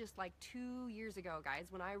this was just 2 years ago, guys,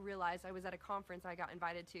 when I realized I was at a conference I got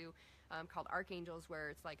invited to called Archangels, where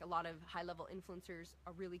it's a lot of high-level influencers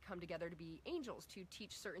really come together to be angels, to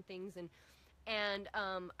teach certain things. And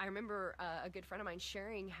I remember a good friend of mine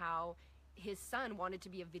sharing how his son wanted to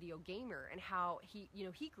be a video gamer, and how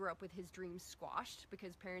he grew up with his dreams squashed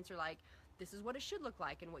because parents are this is what it should look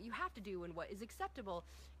like and what you have to do and what is acceptable.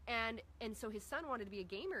 And so his son wanted to be a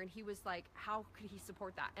gamer, and he was how could he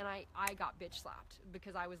support that? And I got bitch slapped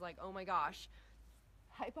because I was oh my gosh,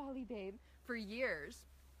 hi Polly babe, for years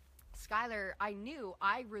Skylar, I knew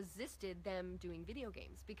I resisted them doing video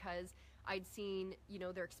games because I'd seen, you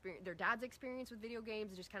know, their dad's experience with video games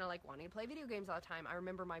and just kind of like wanting to play video games all the time. I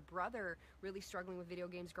remember my brother really struggling with video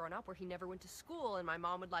games growing up, where he never went to school, and my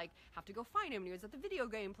mom would like have to go find him when he was at the video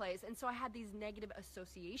game place. And so I had these negative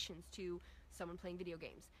associations to someone playing video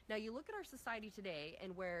games. Now you look at our society today,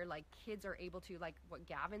 and where like kids are able to, like what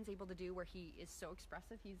Gavin's able to do, where he is so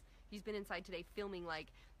expressive. He's been inside today filming, like,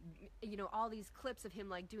 you know, all these clips of him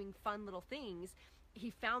like doing fun little things.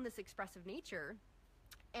 He found this expressive nature,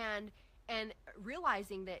 and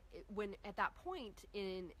realizing that when at that point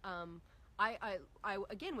in I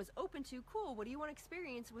again was open to, cool, what do you want to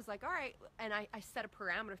experience, was like, all right, and I set a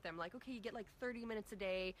parameter for them, like, okay, you get like 30 minutes a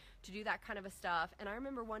day to do that kind of a stuff. And I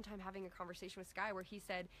remember one time having a conversation with Sky where he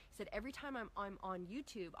said every time I'm on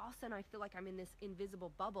YouTube, all of a sudden I feel like I'm in this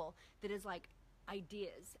invisible bubble that is like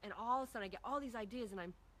ideas, and all of a sudden I get all these ideas, and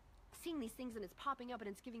I'm seeing these things, and it's popping up, and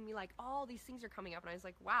it's giving me like all these things are coming up. And I was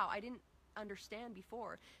like, wow, I didn't understand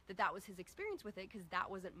before that was his experience with it, because that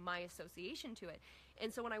wasn't my association to it.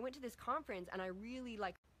 And so when I went to this conference and I really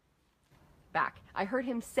like I heard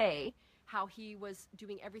him say how he was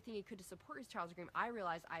doing everything he could to support his child's dream, I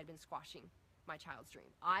realized I had been squashing my child's dream.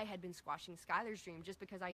 I had been squashing Skylar's dream, just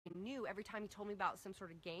because I knew every time he told me about some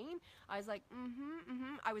sort of game, I was like,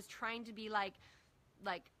 I was trying to be like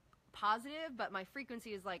positive, but my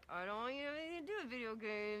frequency is like, I don't want you to do video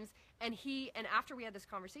games. And after we had this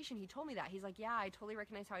conversation, he told me that. He's like, yeah, I totally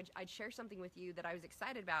recognize how I'd share something with you that I was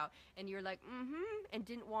excited about, and you're like, and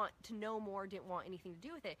didn't want to know more, didn't want anything to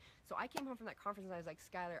do with it. So I came home from that conference and I was like,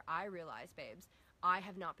 Skylar, I realized, babes, I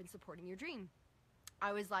have not been supporting your dream.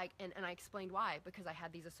 I was like, and I explained why, because I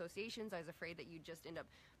had these associations. I was afraid that you'd just end up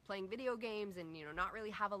playing video games and, you know, not really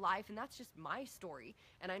have a life, and that's just my story.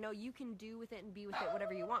 And I know you can do with it and be with it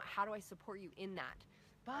whatever you want. How do I support you in that?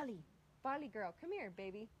 Bali girl, come here,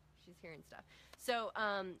 baby. She's hearing stuff. So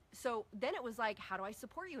then it was like, how do I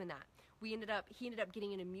support you in that? He ended up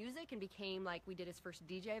getting into music and became like, we did his first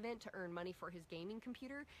DJ event to earn money for his gaming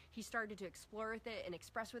computer. He started to explore with it and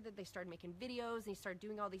express with it. They started making videos, and he started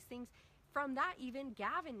doing all these things. From that, even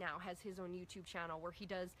Gavin now has his own YouTube channel where he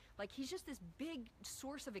does, like, he's just this big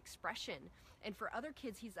source of expression. And for other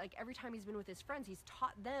kids, he's like, every time he's been with his friends, he's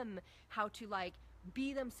taught them how to like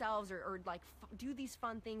be themselves, or like do these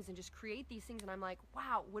fun things and just create these things. And I'm like,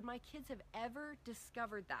 wow, would my kids have ever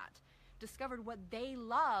discovered what they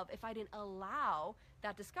love if I didn't allow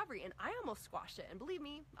that discovery? And I almost squashed it. And believe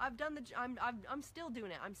me, I'm still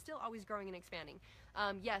doing it. I'm still always growing and expanding.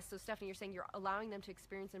 Yes, so Stephanie, you're saying you're allowing them to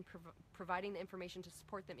experience and providing the information to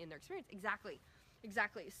support them in their experience.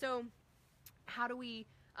 Exactly. So how do we,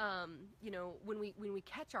 you know, when we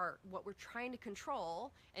catch what we're trying to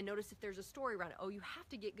control, and notice if there's a story around it, oh, you have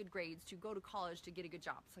to get good grades to go to college to get a good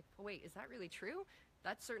job. It's like, well, wait, is that really true?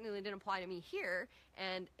 That certainly didn't apply to me here.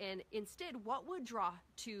 And instead, what would draw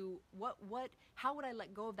to how would I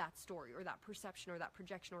let go of that story or that perception or that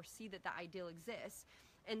projection, or see that ideal exists?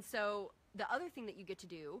 And so the other thing that you get to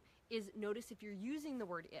do is notice if you're using the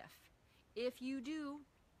word if you do ...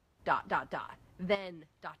 then ...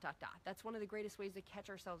 That's one of the greatest ways to catch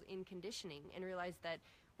ourselves in conditioning and realize that,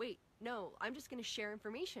 wait, no, I'm just going to share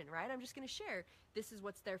information, right? I'm just going to share. This is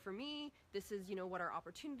what's there for me. This is, you know, what our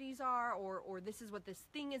opportunities are, or this is what this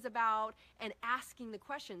thing is about, and asking the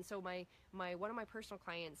question. So one of my personal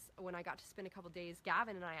clients, when I got to spend a couple days,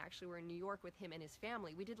 Gavin and I actually were in New York with him and his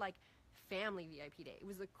family. We did like family VIP day. It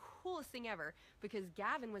was the coolest thing ever, because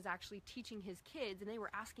Gavin was actually teaching his kids and they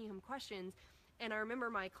were asking him questions. And I remember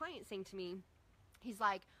my client saying to me, he's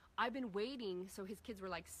like, I've been waiting. So his kids were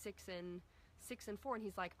like 6 and 4, and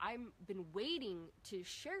he's like, I've been waiting to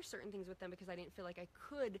share certain things with them because I didn't feel like I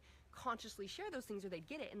could consciously share those things or they'd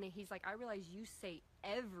get it. And then he's like, I realize you say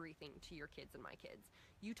everything to your kids and my kids.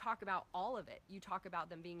 You talk about all of it. You talk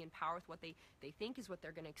about them being in power with what they think is what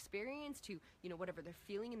they're going to experience, to, you know, whatever they're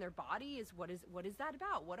feeling in their body is what is that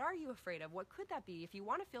about? What are you afraid of? What could that be? If you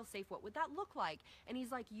want to feel safe, what would that look like? And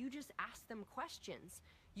he's like, you just ask them questions.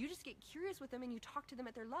 You just get curious with them and you talk to them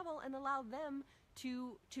at their level and allow them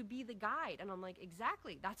to be the guide. And I'm like,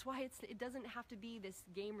 exactly. That's why it doesn't have to be this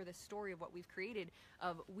game or this story of what we've created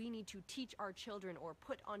of we need to teach our children or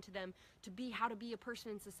put onto them to be how to be a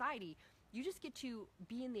person in society. You just get to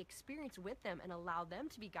be in the experience with them and allow them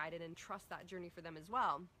to be guided and trust that journey for them as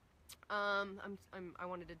well. I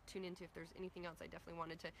wanted to tune into if there's anything else I definitely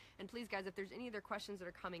wanted to. And please, guys, if there's any other questions that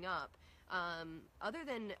are coming up, other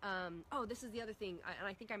than, oh, this is the other thing, and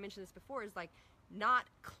I think I mentioned this before, is like not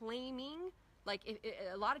claiming, like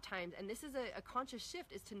a lot of times, and this is a conscious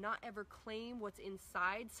shift, is to not ever claim what's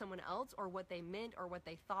inside someone else or what they meant or what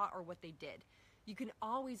they thought or what they did. You can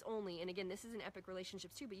always only, and again, this is in epic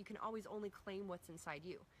relationships too, but you can always only claim what's inside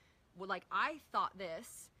you. Well, like, I thought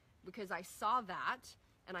this because I saw that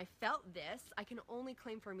and I felt this. I can only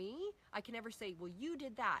claim for me. I can never say, well, you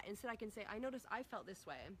did that. Instead, I can say, I noticed I felt this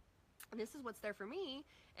way, and this is what's there for me,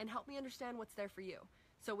 and help me understand what's there for you.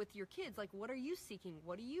 So with your kids, like, what are you seeking?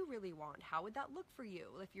 What do you really want? How would that look for you?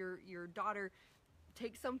 If your daughter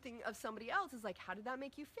takes something of somebody else, is like, how did that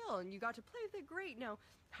make you feel? And you got to play with it, great. Now,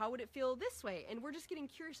 how would it feel this way? And we're just getting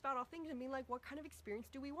curious about all things and being like, what kind of experience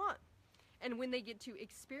do we want? And when they get to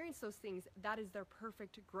experience those things, that is their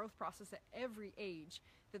perfect growth process at every age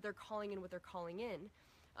that they're calling in what they're calling in,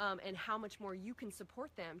 and how much more you can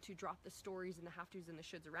support them to drop the stories and the have-tos and the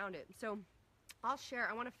shoulds around it. So I'll share,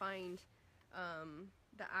 I want to find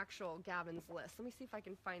the actual Gavin's list. Let me see if I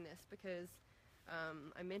can find this, because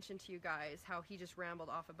I mentioned to you guys how he just rambled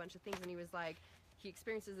off a bunch of things, and he was like, he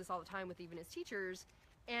experiences this all the time with even his teachers,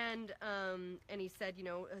 and he said, you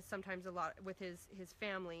know, sometimes a lot with his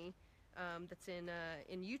family, that's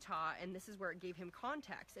in Utah, and this is where it gave him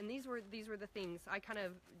context. And these were the things I kind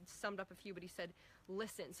of summed up a few, but he said,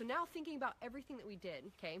 listen. So now thinking about everything that we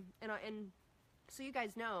did, okay, and so you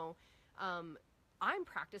guys know, I'm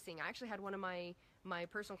practicing. I actually had one of my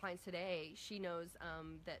personal clients today. She knows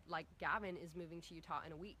that, like, Gavin is moving to Utah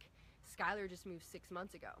in a week. Skylar just moved 6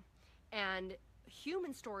 months ago, and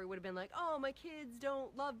human story would have been like, oh, my kids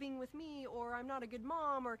don't love being with me, or I'm not a good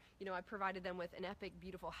mom, or, you know, I provided them with an epic,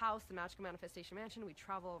 beautiful house, the Magical Manifestation Mansion. We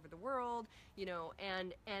travel over the world, you know,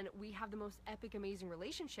 and we have the most epic, amazing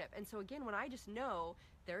relationship. And so again, when I just know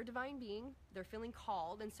they're a divine being, they're feeling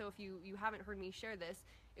called. And so if you haven't heard me share this,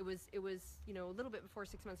 it was, you know, a little bit before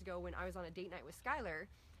 6 months ago when I was on a date night with Skylar,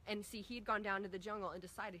 and see, he had gone down to the jungle and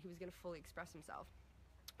decided he was going to fully express himself.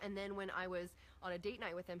 And then when I was on a date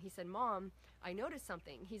night with him, he said, Mom, I noticed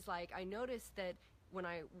something. He's like, I noticed that when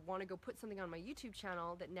I want to go put something on my YouTube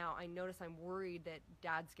channel, that now I notice I'm worried that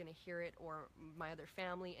Dad's going to hear it, or my other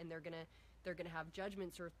family, and they're going to have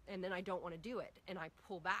judgments, and then I don't want to do it. And I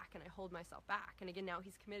pull back and I hold myself back. And again, now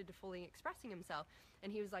he's committed to fully expressing himself.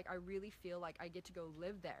 And he was like, I really feel like I get to go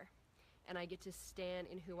live there, and I get to stand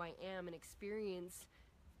in who I am and experience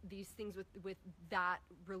these things with that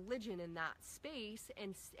religion in that space,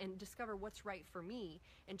 and discover what's right for me,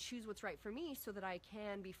 and choose what's right for me, so that I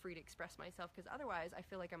can be free to express myself. Because otherwise I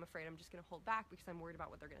feel like I'm afraid I'm just going to hold back because I'm worried about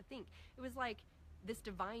what they're going to think. It was like this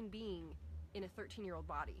divine being in a 13-year-old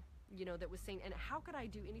body, you know, that was saying, and how could I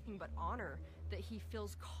do anything but honor that he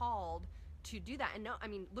feels called to do that? And no, I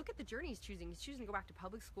mean, look at the journey he's choosing. He's choosing to go back to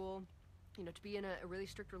public school, you know, to be in a really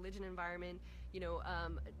strict religion environment, you know, a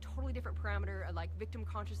totally different parameter, like victim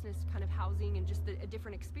consciousness kind of housing, and just a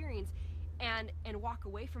different experience, and walk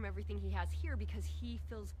away from everything he has here, because he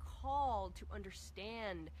feels called to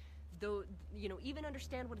understand, though, you know, even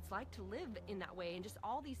understand what it's like to live in that way, and just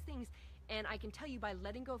all these things. And I can tell you, by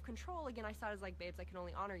letting go of control, again, I saw it as like, babes, I can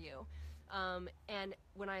only honor you. And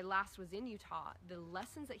when I last was in Utah, the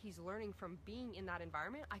lessons that he's learning from being in that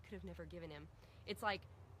environment, I could have never given him. It's like,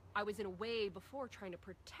 I was in a way before trying to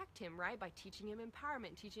protect him, right, by teaching him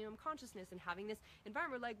empowerment, teaching him consciousness, and having this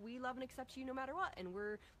environment like, we love and accept you no matter what, and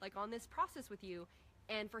we're like on this process with you.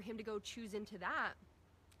 And for him to go choose into that,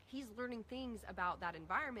 he's learning things about that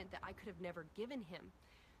environment that I could have never given him.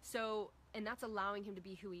 So, and that's allowing him to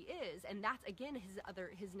be who he is, and that's again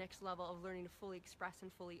his next level of learning to fully express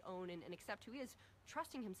and fully own and accept who he is,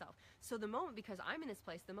 trusting himself. So the moment, because I'm in this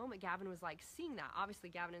place, the moment Gavin was like seeing that, obviously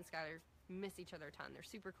Gavin and Skylar miss each other a ton, they're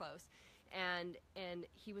super close, and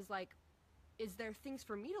he was like, is there things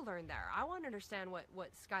for me to learn there? I want to understand what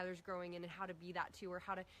Skylar's growing in, and how to be that too, or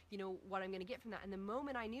how to, you know, what I'm going to get from that. And the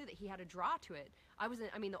moment I knew that he had a draw to it,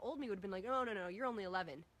 I mean, the old me would have been like, oh, no, you're only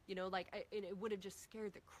 11, you know, like, and it would have just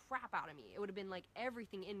scared the crap out of me. It would have been like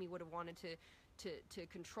everything in me would have wanted to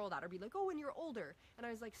control that, or be like, oh, when you're older. And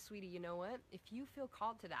I was like, sweetie, you know what? If you feel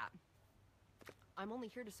called to that, I'm only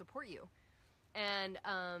here to support you. And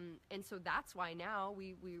so that's why now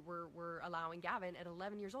we're allowing Gavin at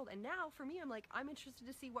 11 years old. And now for me, I'm like, I'm interested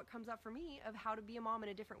to see what comes up for me of how to be a mom in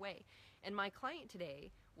a different way. And my client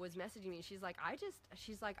today was messaging me. She's like,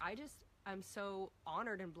 I'm so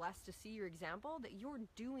honored and blessed to see your example, that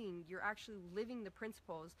you're actually living the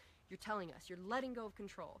principles you're telling us. You're letting go of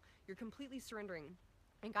control. You're completely surrendering.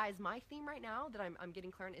 And guys, my theme right now that I'm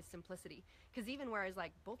getting clear on is simplicity. Because even where I was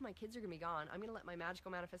like, both my kids are going to be gone, I'm going to let my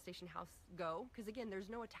magical manifestation house go. Because again, there's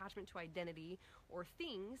no attachment to identity or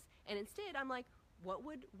things. And instead, I'm like,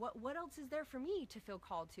 what else is there for me to feel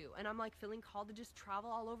called to? And I'm like feeling called to just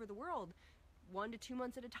travel all over the world, 1 to 2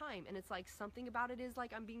 months at a time. And it's like something about it is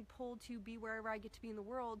like I'm being pulled to be wherever I get to be in the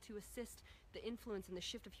world to assist the influence and the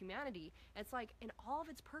shift of humanity. And it's like, and all of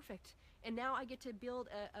it's perfect. And now I get to build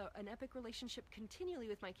an epic relationship continually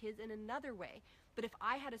with my kids in another way. But if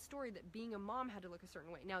I had a story that being a mom had to look a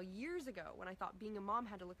certain way, now years ago when I thought being a mom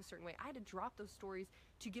had to look a certain way, I had to drop those stories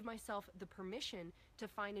to give myself the permission to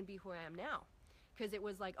find and be who I am now. Because it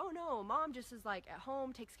was like, oh no, mom just is like at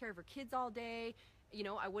home, takes care of her kids all day. You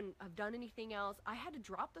know, I wouldn't have done anything else. I had to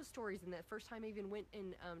drop those stories. And the first time I even went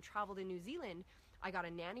and traveled in New Zealand, I got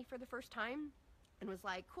a nanny for the first time and was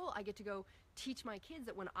like, cool, I get to go teach my kids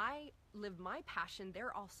that when I live my passion,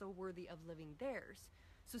 they're also worthy of living theirs.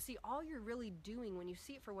 So see, all you're really doing when you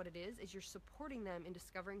see it for what it is you're supporting them in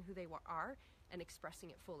discovering who they are and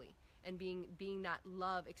expressing it fully and being that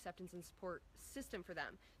love, acceptance, and support system for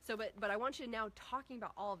them. So, but I want you to now talking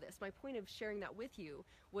about all of this. My point of sharing that with you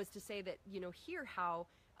was to say that, you know, hear how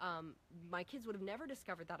my kids would have never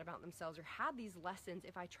discovered that about themselves or had these lessons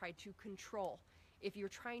if I tried to control. If you're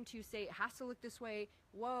trying to say it has to look this way,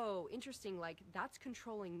 whoa, interesting, like that's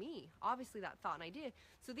controlling me. Obviously that thought and idea.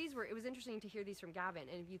 So it was interesting to hear these from Gavin.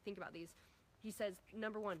 And if you think about these, he says,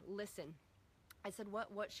 number one, listen. I said,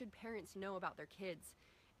 what should parents know about their kids?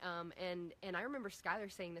 And I remember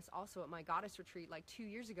Skylar saying this also at my goddess retreat like 2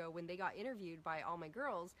 years ago when they got interviewed by all my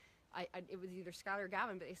girls. It was either Skylar or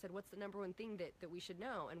Gavin, but they said, what's the number one thing that we should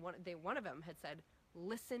know? And one of them had said,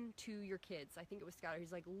 listen to your kids. I think it was Skylar.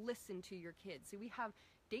 He's like, listen to your kids. So we have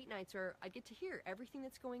date nights where I get to hear everything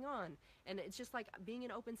that's going on. And it's just like being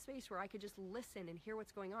in open space where I could just listen and hear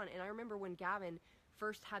what's going on. And I remember when Gavin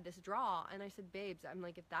first had this draw and I said, babes, I'm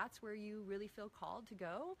like, if that's where you really feel called to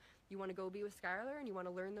go, you want to go be with Skylar and you want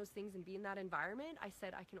to learn those things and be in that environment, I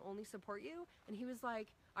said, I can only support you. And he was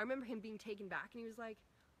like, I remember him being taken back and he was like,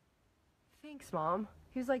 thanks, Mom.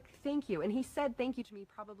 He was like, thank you. And he said thank you to me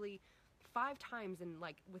probably 5 times in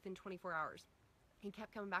like within 24 hours. He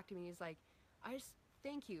kept coming back to me. He's like, I just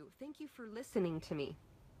thank you for listening to me.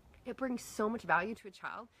 It brings so much value to a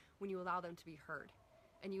child when you allow them to be heard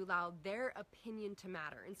and you allow their opinion to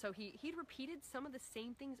matter. And so he repeated some of the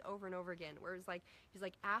same things over and over again, where it's like he's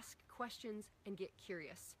like, ask questions and get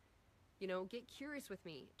curious. You know, get curious with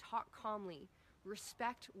me, talk calmly,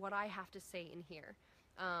 respect what I have to say in here.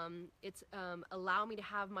 Allow me to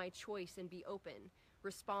have my choice and be open.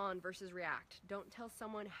 Respond versus react. Don't tell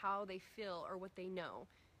someone how they feel or what they know.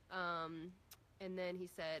 And then he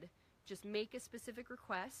said, just make a specific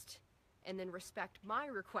request and then respect my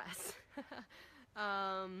request.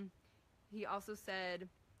 He also said,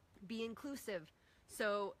 be inclusive.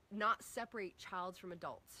 So not separate child from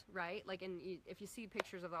adults, right? Like, and if you see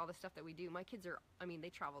pictures of all the stuff that we do, my kids are, I mean, they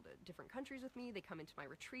travel to different countries with me. They come into my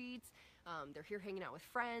retreats. They're here hanging out with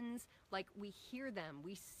friends. Like, we hear them,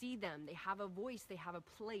 we see them. They have a voice, they have a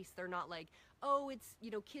place. They're not like, oh, it's, you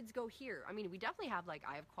know, kids go here. I mean, we definitely have like,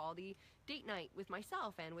 I have quality date night with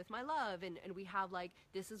myself and with my love. And we have like,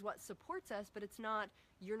 this is what supports us, but it's not,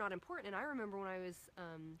 you're not important. And I remember when I was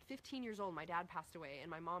 15 years old, my dad passed away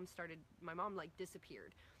and my mom like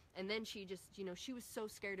disappeared. And then she just, you know, she was so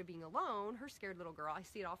scared of being alone, her scared little girl, I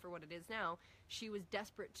see it all for what it is now. She was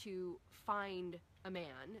desperate to find a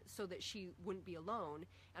man so that she wouldn't be alone.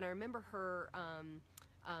 And I remember her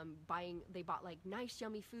they bought like nice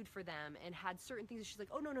yummy food for them and had certain things. She's like,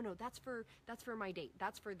 oh no, that's for my date,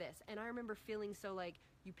 that's for this. And I remember feeling so like,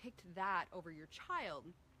 you picked that over your child.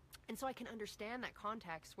 And so I can understand that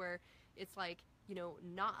context where it's like, you know,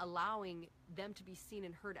 not allowing them to be seen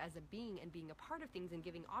and heard as a being and being a part of things and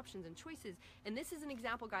giving options and choices. And this is an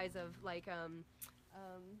example, guys, of like,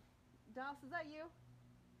 Dallas, is that you?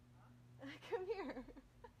 Come here.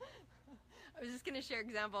 I was just going to share an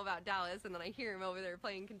example about Dallas, and then I hear him over there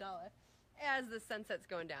playing Kandala. As the sunset's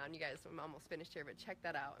going down, you guys, I'm almost finished here, but check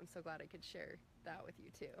that out. I'm so glad I could share that with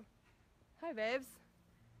you, too. Hi, babes.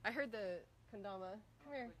 I heard the Kandama.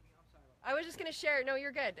 Come here. I was just going to share, no,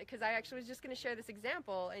 you're good, because I actually was just going to share this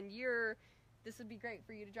example, and this would be great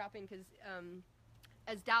for you to drop in, because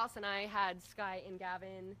as Dallas and I had Sky and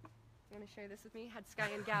Gavin, you want to share this with me? Had Sky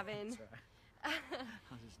and Gavin.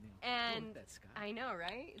 And I know,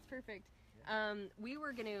 right? It's perfect. Yeah. We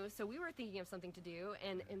were thinking of something to do,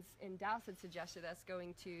 and Dallas had suggested us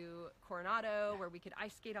going to Coronado, where we could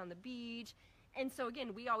ice skate on the beach. And so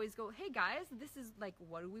again, we always go, hey guys, this is like,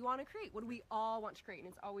 what do we want to create? What do we all want to create? And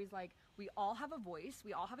it's always like, we all have a voice,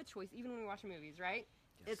 we all have a choice, even when we watch movies, right?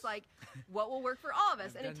 Yes. It's like, what will work for all of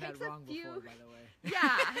us? And it takes a few. Before, by the way.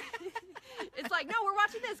 Yeah. It's like, no, we're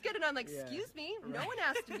watching this, good. And I'm like, Yeah. excuse me, no Right. one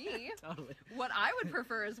asked me Totally. what I would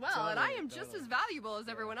prefer as well. And I Totally, am just totally. as valuable as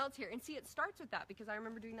Yeah. everyone else here. And see, it starts with that, because I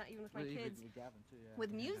remember doing that even with my Well, even kids. with Gavin too, yeah.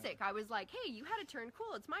 With music, I was like, hey, you had a turn,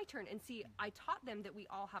 cool, it's my turn. And see, I taught them that we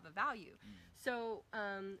all have a value. So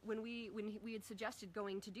when we had suggested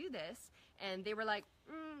going to do this, and they were like,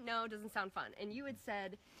 no, it doesn't sound fun. And you had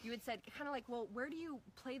said kind of like, well, where do you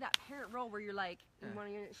play that parent role where you're like, you Yeah. want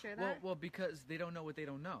to share that? Well, because they don't know what they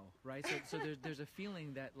don't know, right? So there's a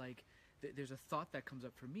feeling that like there's a thought that comes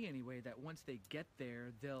up for me anyway, that once they get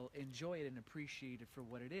there, they'll enjoy it and appreciate it for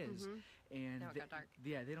what it is. And Now it got dark.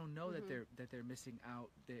 yeah, they don't know that they're missing out.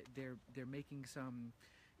 They're making some,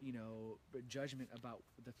 you know, judgment about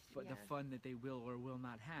the fun that they will or will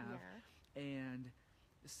not have. Yeah.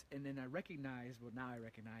 And then I recognize, now I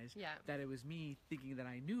recognize Yeah. that it was me thinking that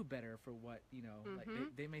I knew better for what, you know, like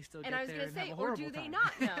they may still And get I was there going and to say, have a or horrible do they time.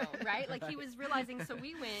 not know, right? Like he Right. was realizing, so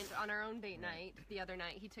we went on our own date night the other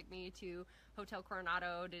night. He took me to Hotel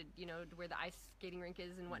Coronado to, you know, where the ice skating rink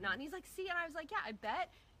is and whatnot. And he's like, see, and I was like, yeah, I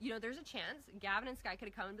bet, you know, there's a chance Gavin and Sky could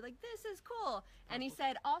have come and be like, this is cool. And he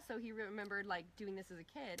said also he remembered like doing this as a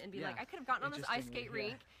kid and be like, I could have gotten on this ice skate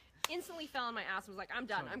rink, instantly fell on my ass and was like, I'm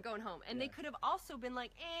done, I'm going home. And they could have also been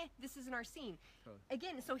like, this isn't our scene.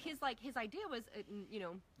 Again, so his idea was, you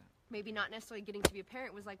know, maybe not necessarily getting to be a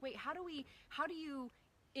parent, was like, wait, how do you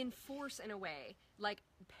enforce in a way, like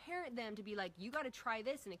parent them to be like, you got to try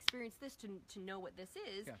this and experience this to know what this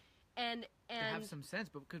is. And to have some sense,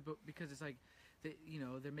 but because it's like, you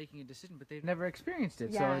know, they're making a decision, but they've never experienced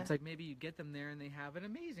it. So it's like maybe you get them there and they have an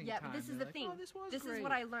amazing time. But this is the thing. Oh, this is great.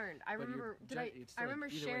 what I learned. I But remember. it's I still, remember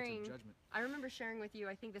either way, sharing. it's a judgment. I remember sharing with you.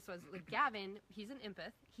 I think this was like Gavin. He's an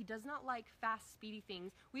empath. He does not like fast, speedy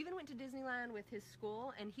things. We even went to Disneyland with his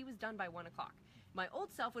school, and he was done by 1 o'clock. My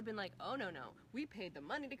old self would have been like, oh, no, we paid the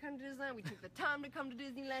money to come to Disneyland, we took the time to come to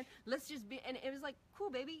Disneyland, let's just be, and it was like, cool,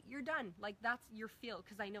 baby, you're done. Like, that's your feel,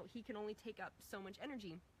 because I know he can only take up so much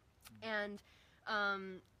energy. And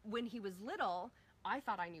when he was little, I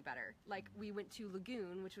thought I knew better. Like, we went to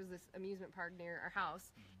Lagoon, which was this amusement park near our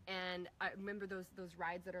house, and I remember those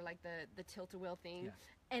rides that are like the tilt-a-wheel thing.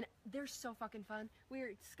 And they're so fucking fun.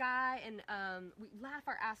 We're Sky, and we laugh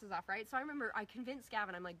our asses off, right? So I remember I convinced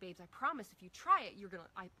Gavin, I'm like, babes, I promise if you try it, you're gonna,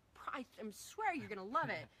 I swear you're gonna love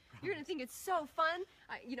it. You're gonna think it's so fun.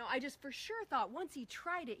 I just for sure thought once he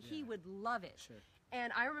tried it, he would love it.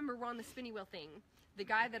 And I remember we're on the spinny wheel thing. The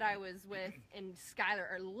guy that I was with and Skylar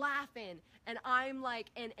are laughing, and I'm like,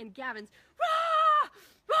 and Gavin's, rah,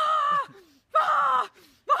 rah, rah,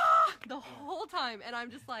 rah, the whole time, and I'm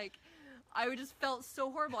just like, I just felt so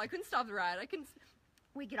horrible. I couldn't stop the ride.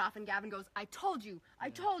 We get off and Gavin goes, I told you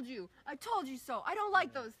so. I don't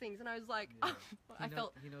like those things. And I was like, he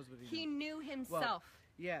knows what he knew himself. Well,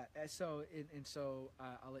 yeah, so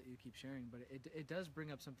I'll let you keep sharing, but it does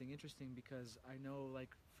bring up something interesting, because I know,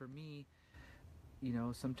 like, for me, you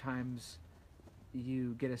know, sometimes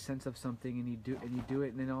you get a sense of something and you do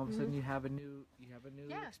it, and then all of a sudden you have a new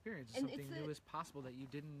experience. And something new is possible that you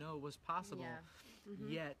didn't know was possible.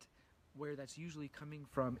 Yet where that's usually coming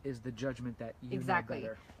from is the judgment that you know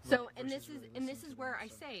better. So and this is where I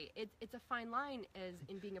say it's a fine line as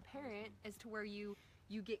in being a parent, as to where you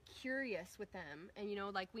get curious with them, and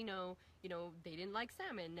like we know, they didn't like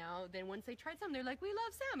salmon. Now then once they tried salmon, they're like, we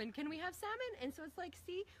love salmon, can we have salmon? And so it's like,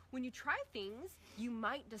 see, when you try things, you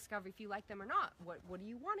might discover if you like them or not. What do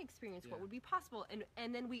you want to experience? What would be possible?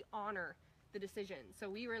 And then we honor the decision. So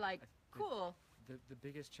we were like, cool. The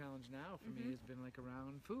biggest challenge now for me has been like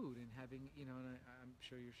around food and having, and I'm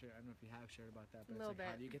sure you're sharing, I don't know if you have shared about that, but it's like,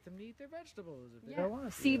 how do you get them to eat their vegetables if they don't want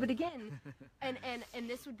to? See, but again, and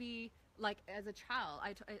this would be like, as a child,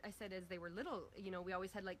 I said as they were little, we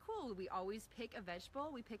always had like, cool, we always pick a vegetable,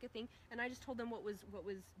 we pick a thing, and I just told them what was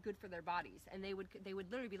good for their bodies, and they would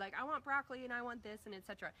literally be like, I want broccoli and I want this and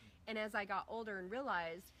etc. And as I got older and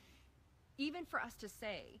realized, even for us to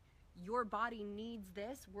say, your body needs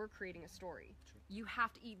this, we're creating a story. You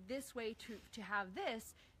have to eat this way to have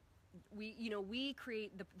this. We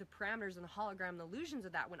create the parameters and the hologram, the illusions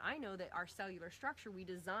of that, when I know that our cellular structure we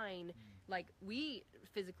design, like we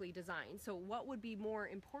physically design. So what would be more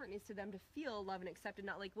important is to them to feel loved and accepted,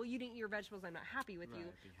 not like, well, you didn't eat your vegetables, I'm not happy with you.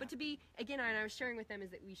 But to be, again, and I was sharing with them,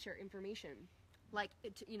 is that we share information. Like,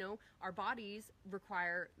 our bodies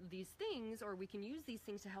require these things, or we can use these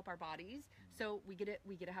things to help our bodies. So we get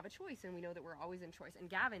to have a choice, and we know that we're always in choice. And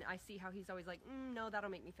Gavin, I see how he's always like, no, that'll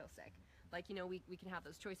make me feel sick. Like, we can have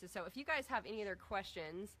those choices. So if you guys have any other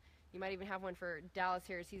questions, you might even have one for Dallas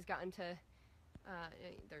here, as he's gotten to,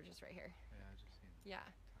 they're just right here. Yeah, I just seen it.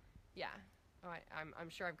 Yeah. Oh, I'm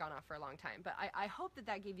sure I've gone off for a long time, but I hope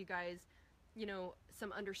that gave you guys you know,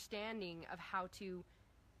 some understanding of how to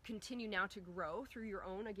continue now to grow through your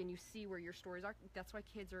own. Again, you see where your stories are. That's why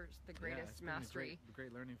kids are the greatest mastery.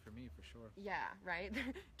 Great learning for me, for sure. Yeah, right.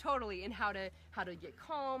 Totally. And how to get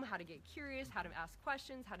calm, how to get curious, how to ask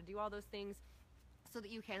questions, how to do all those things, so that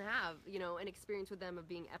you can have, you know, an experience with them of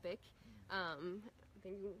being epic.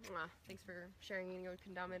 Thanks for sharing. You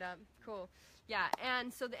can dumb it up. Cool. Yeah.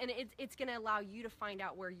 And so it's going to allow you to find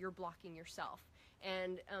out where you're blocking yourself.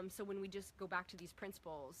 And so when we just go back to these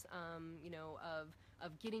principles, you know,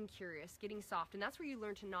 of getting curious, getting soft, and that's where you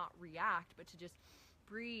learn to not react, but to just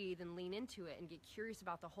breathe and lean into it and get curious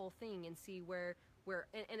about the whole thing and see where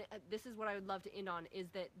and this is what I would love to end on, is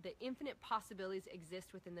that the infinite possibilities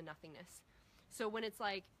exist within the nothingness. So when it's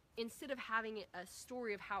like, instead of having a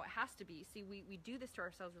story of how it has to be, see, we do this to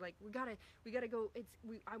ourselves. We're like, we gotta go,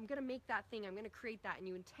 I'm gonna make that thing, I'm gonna create that, and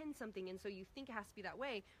you intend something, and so you think it has to be that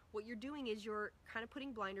way. What you're doing is you're kind of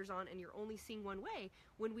putting blinders on, and you're only seeing one way.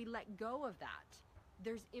 When we let go of that,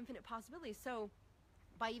 there's infinite possibilities. So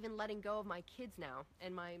by even letting go of my kids now,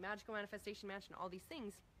 and my magical manifestation mansion, all these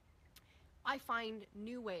things, I find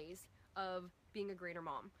new ways of being a greater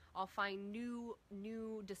mom. I'll find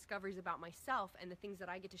new discoveries about myself and the things that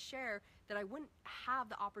I get to share that I wouldn't have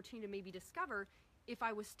the opportunity to maybe discover if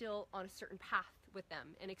I was still on a certain path with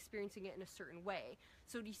them and experiencing it in a certain way.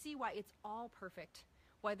 So do you see why it's all perfect?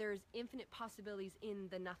 Why there's infinite possibilities in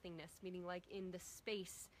the nothingness, meaning like in the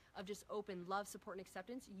space of just open love, support, and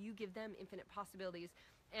acceptance. You give them infinite possibilities.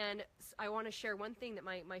 And I want to share one thing that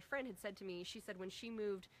my friend had said to me. She said when she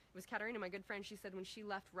moved, it was Katarina, my good friend, she said when she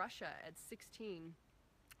left Russia at 16,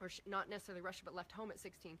 or not necessarily Russia, but left home at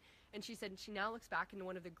 16, and she said she now looks back, and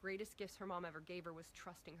one of the greatest gifts her mom ever gave her was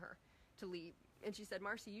trusting her to leave. And she said,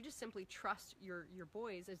 Marci, you just simply trust your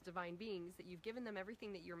boys as divine beings, that you've given them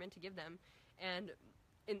everything that you're meant to give them, and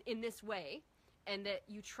in this way, and that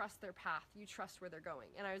you trust their path, you trust where they're going.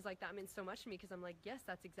 And I was like, that meant so much to me, because I'm like, yes,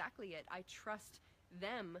 that's exactly it. I trust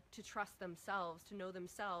them to trust themselves, to know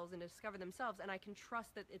themselves, and to discover themselves, and I can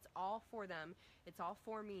trust that it's all for them, it's all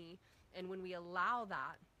for me. And when we allow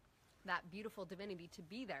that beautiful divinity to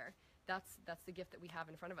be there, that's the gift that we have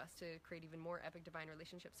in front of us to create even more epic divine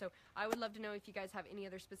relationships. So I would love to know if you guys have any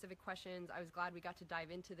other specific questions. I was glad we got to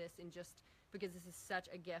dive into this, and just because this is such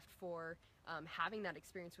a gift for having that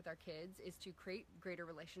experience with our kids, is to create greater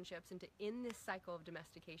relationships and to end this cycle of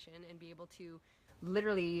domestication and be able to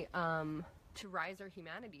literally to rise our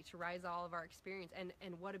humanity, to rise all of our experience,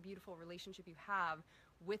 and what a beautiful relationship you have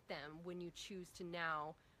with them when you choose to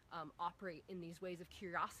now operate in these ways of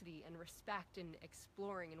curiosity and respect and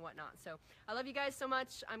exploring and whatnot. So I love you guys so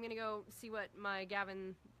much. I'm gonna go see what my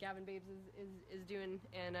Gavin babes is doing,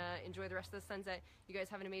 and enjoy the rest of the sunset. You guys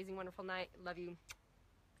have an amazing, wonderful night. Love you.